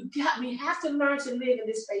 we have to learn to live in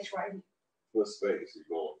this space right here. What space? You're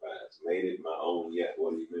going fast. Made it my own yet.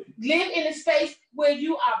 What do you mean? Live in a space where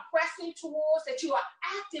you are pressing towards, that you are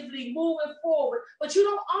actively moving forward, but you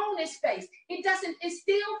don't own this space. It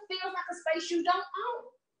still feels like a space you don't own.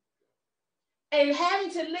 And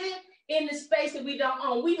having to live in the space that we don't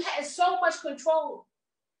own, we've had so much control.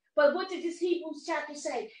 But what did this Hebrews chapter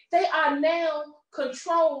say? They are now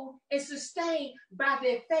controlled and sustained by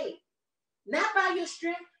their faith. Not by your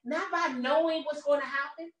strength, not by knowing what's going to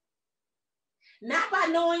happen, not by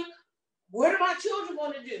knowing what are my children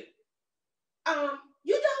going to do.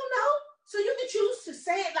 You don't know, so you can choose to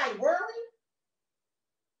say it like worry,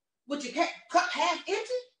 with your cup half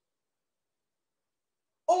empty,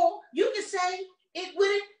 or you can say it with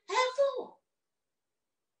it half full.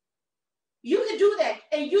 You can do that,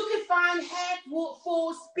 and you can find half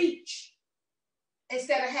full speech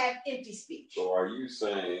instead of half empty speech. So are you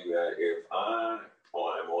saying that if I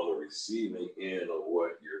am on the receiving end of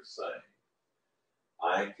what you're saying,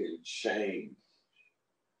 I can change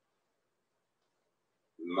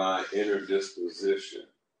my inner disposition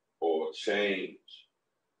or change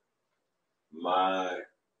my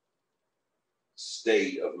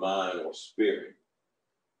state of mind or spirit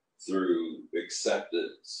through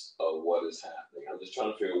acceptance of what is happening? I'm just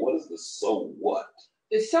trying to figure out, what is the so what?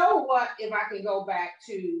 The so what, if I can go back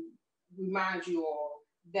to remind you all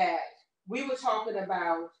that we were talking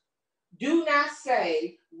about, do not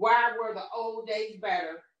say, why were the old days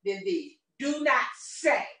better than these? Do not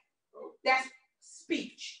say. That's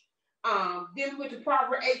speech. Then we went to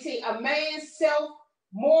Proverbs 18. A man's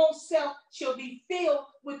moral self shall be filled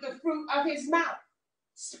with the fruit of his mouth.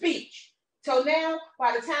 Speech. So now,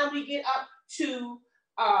 by the time we get up to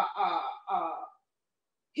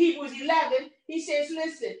Hebrews 11, he says,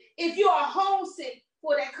 listen, if you are homesick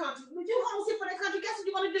for that country, guess what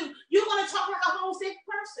you're going to do? You're going to talk like a homesick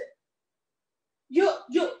person. You're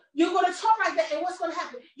going to talk like that, and what's going to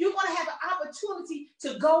happen? You're going to have an opportunity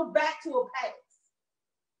to go back to a past.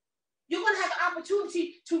 You're going to have an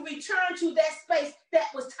opportunity to return to that space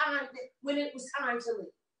that was time, when it was time to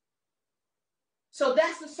live. So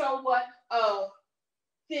that's the so what of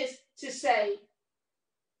this to say.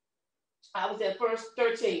 I was at verse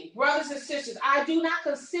 13. Brothers and sisters, I do not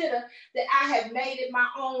consider that I have made it my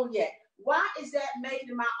own yet. Why is that making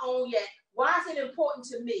it my own yet? Why is it important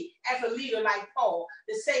to me as a leader like Paul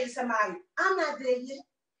to say to somebody, I'm not there yet?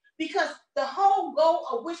 Because the whole goal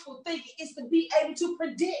of wishful thinking is to be able to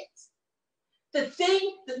predict the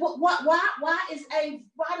thing. Why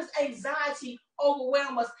does anxiety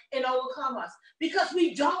overwhelm us and overcome us? Because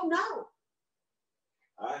we don't know.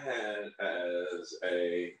 I had, as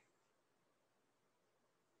a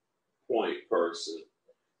point person,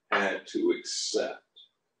 had to accept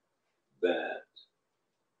that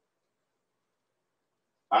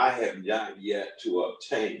I have not yet to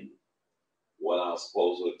obtain what I was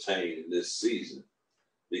supposed to obtain in this season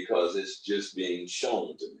because it's just being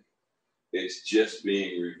shown to me. It's just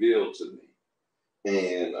being revealed to me.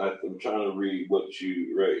 And I'm trying to read what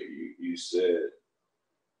you read. You said,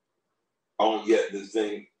 yet the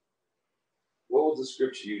thing. What was the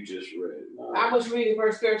scripture you just read? I was reading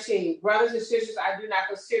verse 13. Brothers and sisters, I do not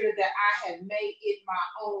consider that I have made it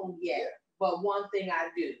my own yet, but one thing I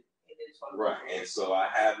do. Right. And so I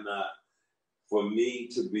have not, for me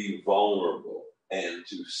to be vulnerable and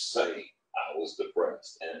to say I was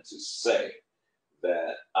depressed and to say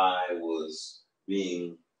that I was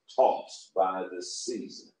being tossed by this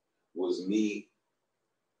season was me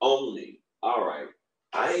owning, all right,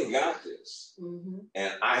 I ain't got this. Mm-hmm.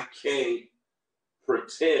 And I can't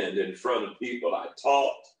pretend in front of people I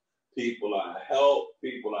taught, people I helped,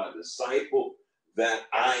 people I discipled, that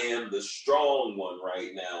I am the strong one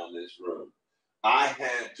right now in this room. I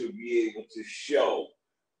had to be able to show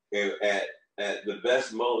at the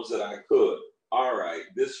best moments that I could, all right,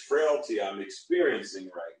 this frailty I'm experiencing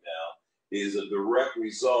right now is a direct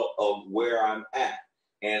result of where I'm at.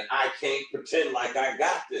 And I can't pretend like I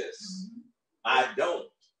got this. Mm-hmm. I don't.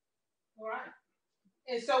 All right.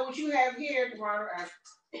 And so what you have here,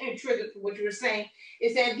 Deron, triggered for what you were saying,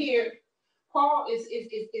 is that here Paul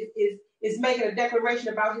is making a declaration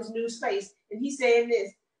about his new space, and he's saying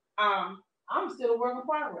this: I'm still a work in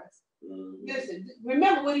progress. Mm-hmm. Listen,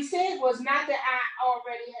 remember what he said was not that I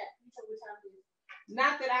already have,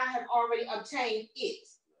 not that I have already obtained it.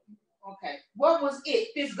 Okay, what was it?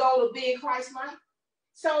 This goal of being Christ-like.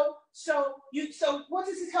 So what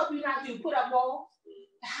does this help you not do? Put up walls,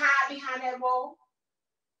 hide behind that wall.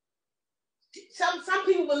 Some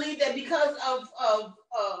people believe that because of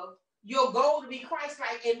your goal to be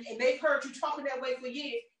Christ-like, and they've heard you talking that way for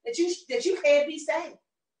years, that you can't be saved,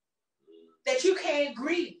 that you can't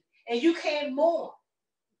grieve, and you can't mourn.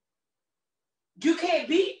 You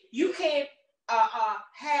can't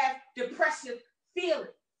have depressive feelings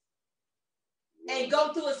and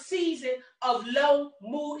go through a season of low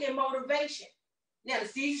mood and motivation. Now, the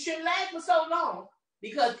season shouldn't last for so long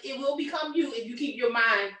because it will become you if you keep your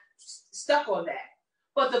mind stuck on that.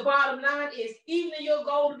 But the bottom line is, even in your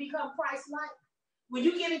goal to become Christ-like, when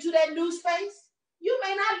you get into that new space, you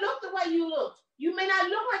may not look the way you looked. You may not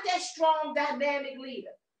look like that strong, dynamic leader.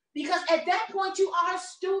 Because at that point, you are a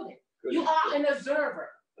student. You are an observer.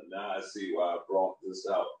 Now I see why I brought this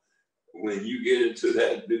out. When you get into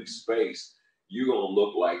that new space, you're going to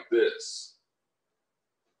look like this.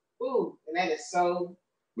 Ooh, and that is so...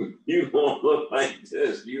 You're going to look like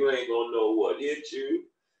this. You ain't going to know what hit you.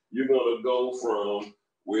 You're going to go from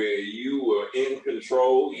where you were in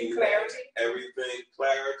control, clarity,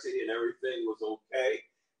 clarity, and everything was okay.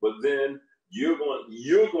 But then you're going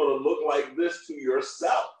to look like this to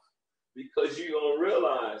yourself because you're going to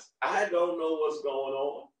realize, I don't know what's going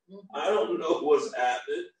on. Mm-hmm. I don't know what's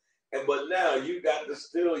happening. But now you got to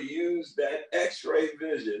still use that X-ray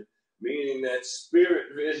vision, meaning that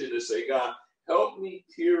spirit vision, to say, God, help me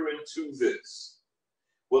peer into this.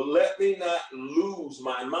 But let me not lose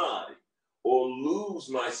my mind or lose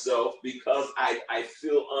myself because I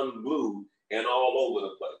feel unglued and all over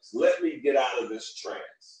the place. Let me get out of this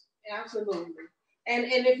trance. Absolutely. And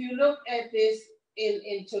if you look at this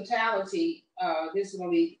in totality, this is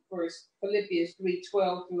going to be first Philippians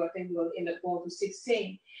 3:12 through, I think we're going to end up going through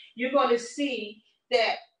 16. You're going to see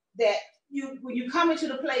that when you come into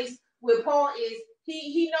the place where Paul is,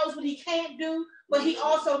 he knows what he can't do, but he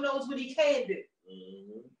also knows what he can do.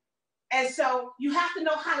 Mm-hmm. And so you have to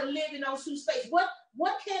know how to live in those two spaces. What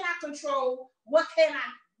can I control? What can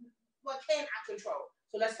I control?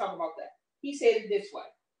 So let's talk about that. He said it this way.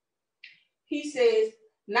 He says,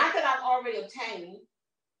 not that I've already obtained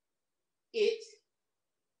it,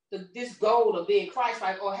 this goal of being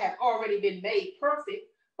Christ-like, or have already been made perfect,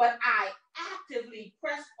 but I actively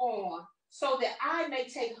press on so that I may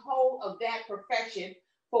take hold of that perfection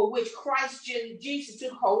for which Christ Jesus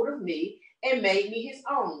took hold of me and made me his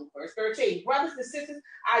own. Verse 13, brothers and sisters,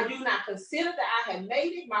 I do not consider that I have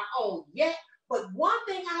made it my own yet, but one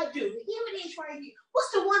thing I do, here it is right here.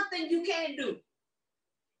 What's the one thing you can do?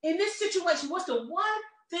 In this situation, what's the one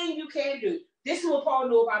thing you can do? This is what Paul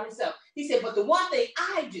knew about himself. He said, but the one thing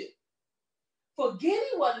I do,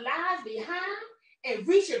 forgetting what lies behind and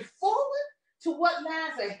reaching forward to what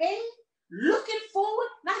lies ahead, looking forward,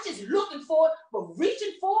 not just looking forward, but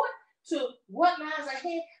reaching forward to what lies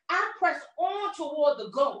ahead, I press on toward the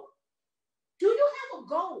goal. Do you have a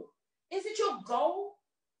goal? Is it your goal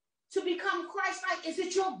to become Christ-like? Is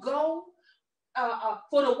it your goal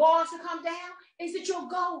for the walls to come down? Is it your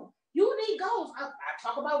goal? You need goals. I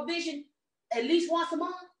talk about vision at least once a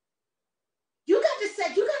month. You got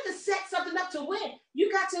to set something up to win.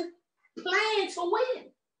 You got to plan to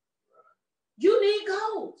win. You need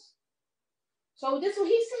goals. So this is what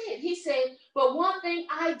he said. He said, but one thing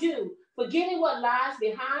I do, forgetting what lies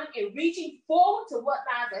behind and reaching forward to what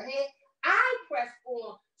lies ahead, I press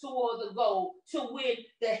on toward the goal to win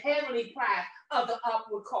the heavenly prize of the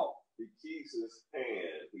upward call. He keeps his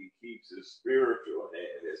hand, he keeps his spiritual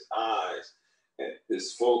hand, his eyes, and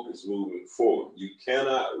his focus moving forward. You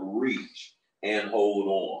cannot reach and hold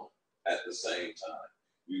on at the same time.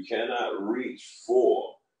 You cannot reach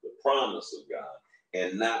for the promise of God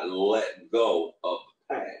and not let go of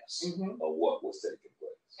the past of what was taking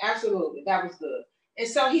place. Absolutely. That was good. And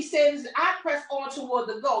so he says, I press on toward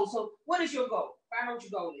the goal. So what is your goal? Find out what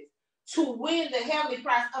your goal is. To win the heavenly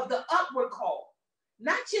prize of the upward call.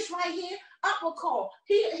 Not just right here, upward call.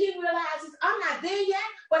 He realizes I'm not there yet,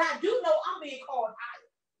 but I do know I'm being called higher.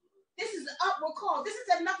 This is an upward call. This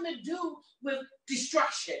has nothing to do with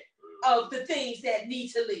destruction of the things that need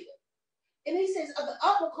to live. And he says, of the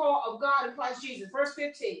upward call of God in Christ Jesus, verse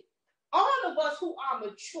 15, all of us who are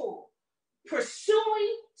mature,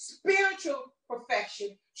 pursuing spiritual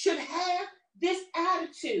perfection, should have this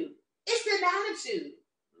attitude. It's an attitude.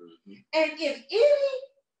 And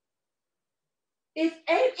if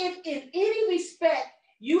in any respect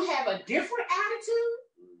you have a different attitude,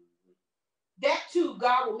 that too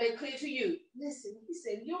God will make clear to you. Listen, he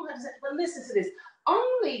said, you don't have to say, but listen to this.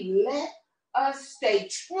 Only let us stay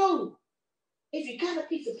true. If you got a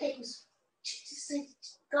piece of paper, just say,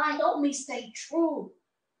 God, help me stay true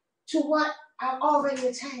to what I've already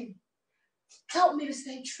attained. Help me to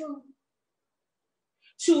stay true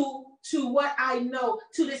to what I know,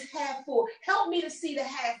 to this half full. Help me to see the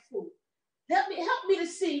half full. Help me to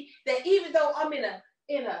see that even though I'm in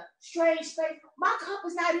a strange space, my cup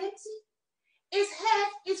is not empty.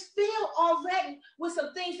 It's filled already with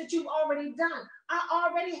some things that you've already done. I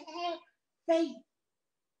already have faith.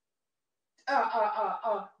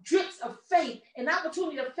 Drips of faith, an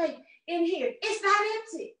opportunity of faith in here. It's not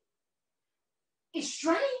empty. It's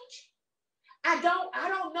strange. I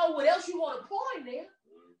don't know what else you want to pour in there.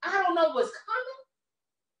 I don't know what's coming,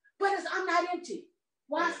 but I'm not empty.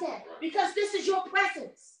 Why is that? Because this is your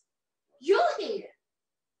presence. You're here.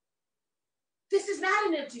 This is not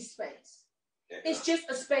an empty space. It's just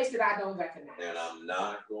a space that I don't recognize. And I'm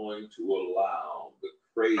not going to allow the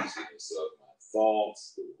craziness of my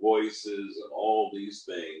thoughts, the voices, and all these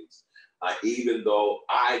things. Even though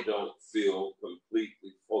I don't feel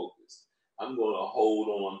completely focused, I'm going to hold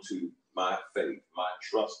on to my faith, my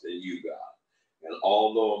trust in you, God. And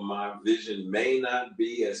although my vision may not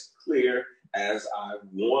be as clear as I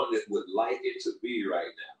would like it to be right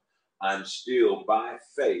now, I'm still by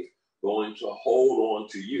faith going to hold on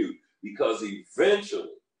to you, because eventually,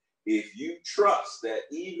 if you trust that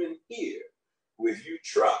even here,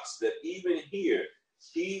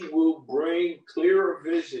 he will bring clearer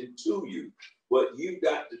vision to you. But you've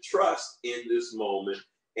got to trust in this moment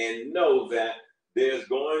and know that there's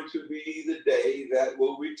going to be the day that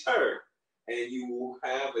will return and you will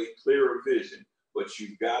have a clearer vision. But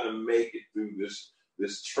you've got to make it through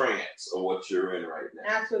this trance of what you're in right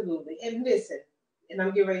now. Absolutely. And listen, and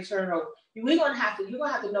I'm getting ready to turn it over. You're gonna have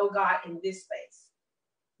to know God in this space.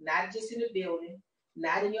 Not just in the building,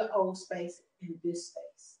 not in your old space, in this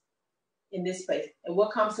space. In this space. And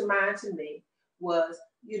what comes to mind to me was,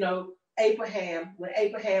 Abraham, when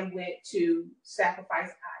Abraham went to sacrifice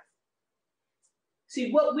Isaac.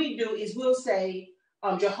 See, what we do is we'll say,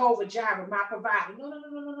 Jehovah Jireh, my provider.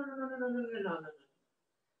 No.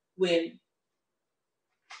 When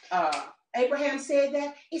Abraham said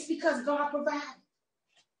that, it's because God provided.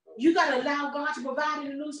 You got to allow God to provide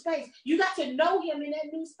in a new space. You got to know him in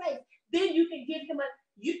that new space. Then you can give him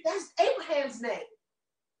that's Abraham's name.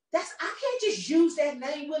 I can't just use that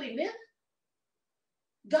name willy-nilly.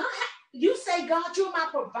 God, you say, God, you're my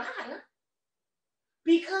provider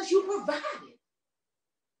because you provided.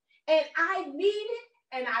 And I needed,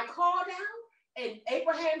 and I called out, and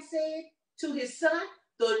Abraham said to his son,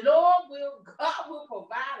 God will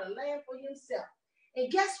provide a land for himself.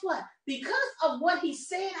 And guess what? Because of what he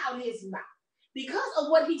said out of his mouth, because of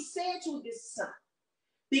what he said to his son,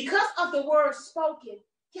 because of the word spoken,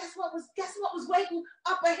 guess what was waiting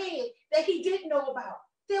up ahead that he didn't know about?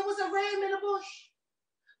 There was a ram in the bush.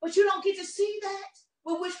 But you don't get to see that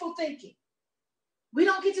with wishful thinking. We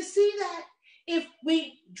don't get to see that if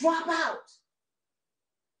we drop out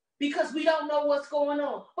because we don't know what's going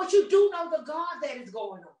on. But you do know the God that is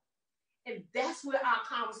going on. And that's where our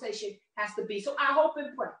conversation has to be. So I hope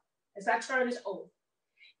and pray, as I turn this over,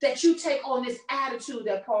 that you take on this attitude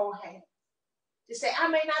that Paul had. To say, I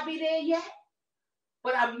may not be there yet,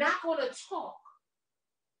 But I'm not going to talk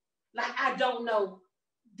like I don't know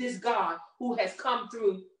this God who has come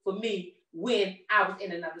through for me when I was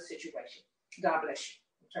in another situation. God bless you.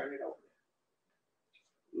 I'll turn it over.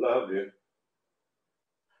 Love you.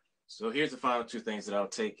 So here's the final two things that I'll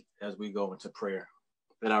take as we go into prayer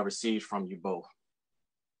that I received from you both.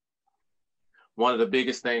 One of the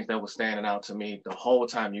biggest things that was standing out to me the whole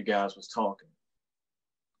time you guys was talking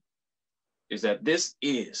is that this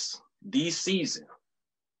is the season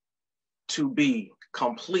to be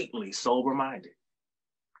completely sober-minded.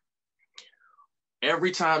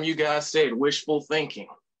 Every time you guys said wishful thinking,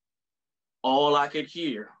 all I could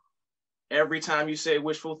hear every time you said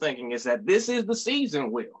wishful thinking is that this is the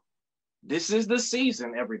season, Will. This is the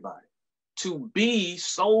season, everybody, to be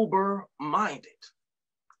sober-minded.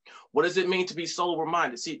 What does it mean to be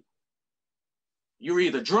sober-minded? See, you're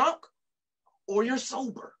either drunk or you're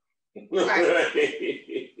sober.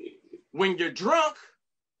 When you're drunk,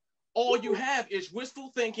 all you have is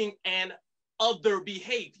wishful thinking and other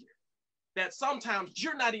behavior that sometimes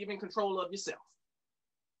you're not even in control of yourself.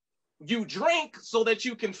 You drink so that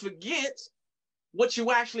you can forget what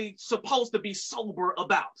you actually supposed to be sober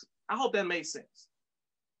about. I hope that made sense.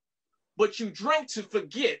 But you drink to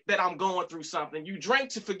forget that I'm going through something. You drink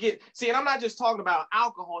to forget. See, and I'm not just talking about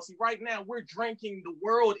alcohol. See, right now we're drinking the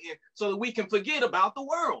world in so that we can forget about the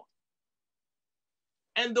world.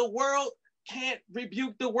 And the world can't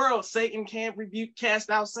rebuke the world. Satan can't cast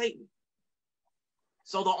out Satan.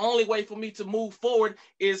 So the only way for me to move forward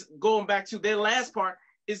is going back to their last part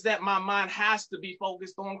is that my mind has to be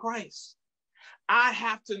focused on Christ. I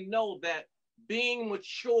have to know that being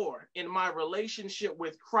mature in my relationship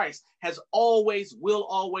with Christ will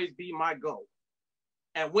always be my goal.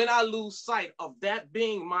 And when I lose sight of that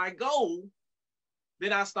being my goal,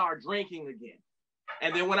 then I start drinking again.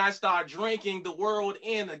 And then when I start drinking the world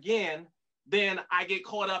in again, then I get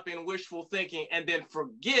caught up in wishful thinking and then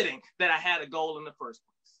forgetting that I had a goal in the first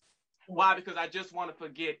place. Why? Because I just want to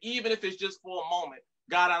forget, even if it's just for a moment.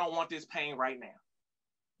 God, I don't want this pain right now.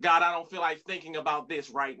 God, I don't feel like thinking about this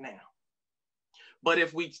right now. But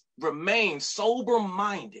if we remain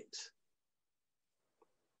sober-minded,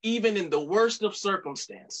 even in the worst of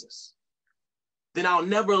circumstances, then I'll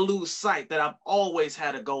never lose sight that I've always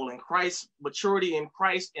had a goal in Christ. Maturity in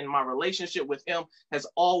Christ and my relationship with him has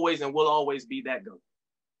always and will always be that goal.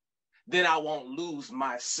 Then I won't lose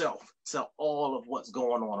myself to all of what's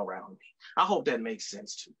going on around me. I hope that makes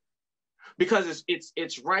sense too. Because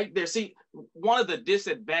it's right there. See, one of the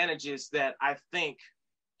disadvantages that I think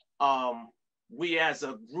we as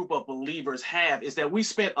a group of believers have is that we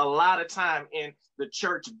spent a lot of time in the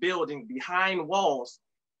church building behind walls,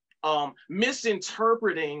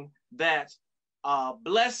 misinterpreting that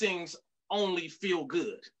blessings only feel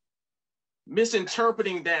good,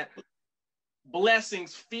 misinterpreting that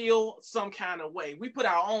blessings feel some kind of way. We put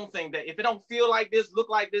our own thing that if it don't feel like this, look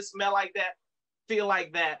like this, smell like that, feel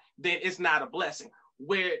like that, then it's not a blessing.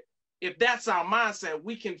 Where if that's our mindset,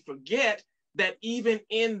 we can forget that even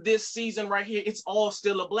in this season right here, it's all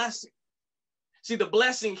still a blessing. See, the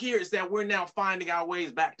blessing here is that we're now finding our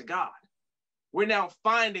ways back to God. We're now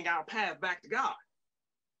finding our path back to God.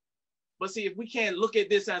 But see, if we can't look at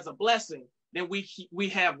this as a blessing, then we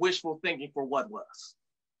have wishful thinking for what was.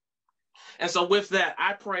 And so with that,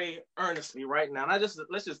 I pray earnestly right now. And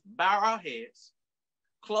let's just bow our heads,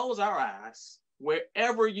 close our eyes,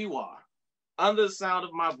 wherever you are, under the sound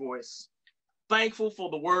of my voice, thankful for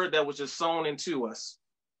the word that was just sown into us,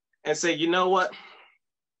 and say, you know what?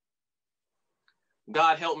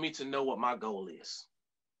 God, help me to know what my goal is.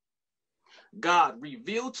 God,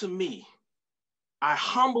 reveal to me, I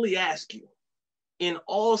humbly ask you, in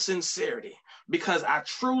all sincerity, because I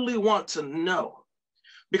truly want to know.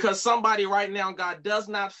 Because somebody right now, God, does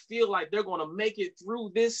not feel like they're going to make it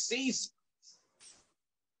through this season.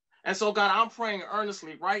 And so, God, I'm praying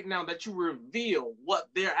earnestly right now that you reveal what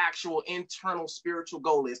their actual internal spiritual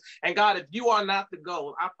goal is. And God, if you are not the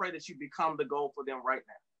goal, I pray that you become the goal for them right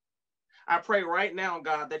now. I pray right now,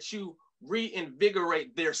 God, that you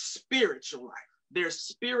reinvigorate their spiritual life, their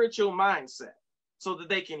spiritual mindset, so that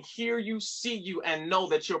they can hear you, see you, and know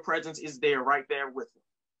that your presence is there right there with them.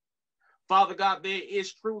 Father God, there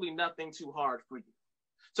is truly nothing too hard for you.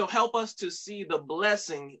 So help us to see the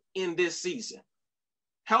blessing in this season.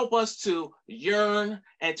 Help us to yearn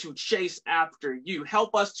and to chase after you.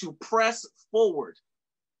 Help us to press forward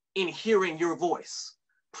in hearing your voice.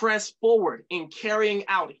 Press forward in carrying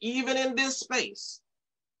out, even in this space,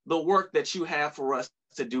 the work that you have for us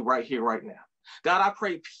to do right here, right now. God, I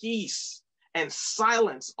pray peace and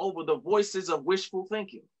silence over the voices of wishful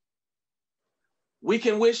thinking. We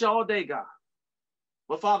can wish all day, God,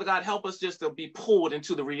 But Father God, help us just to be pulled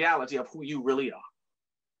into the reality of who you really are.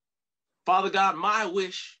 Father God, my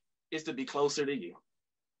wish is to be closer to you.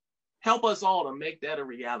 Help us all to make that a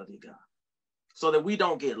reality, God, so that we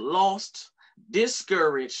don't get lost,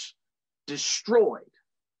 discouraged, destroyed,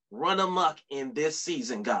 run amok in this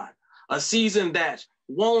season, God. A season that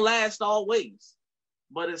won't last always,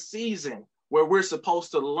 but a season where we're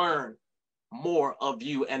supposed to learn more of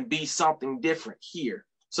you and be something different here.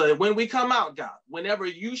 So that when we come out, God, whenever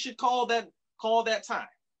you should call that time,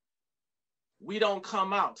 we don't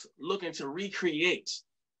come out looking to recreate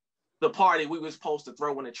the party we were supposed to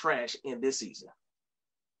throw in the trash in this season.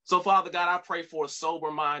 So, Father God, I pray for a sober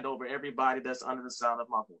mind over everybody that's under the sound of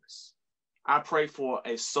my voice. I pray for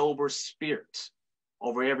a sober spirit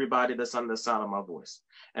over everybody that's under the sound of my voice.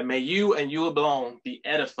 And may you and you alone be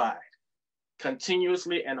edified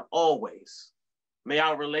continuously and always. May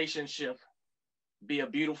our relationship be a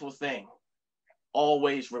beautiful thing.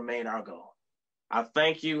 Always remain our goal. I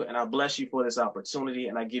thank you and I bless you for this opportunity,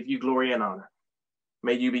 and I give you glory and honor.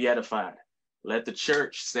 May you be edified. Let the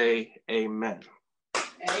church say amen.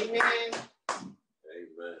 Amen.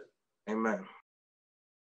 Amen. Amen.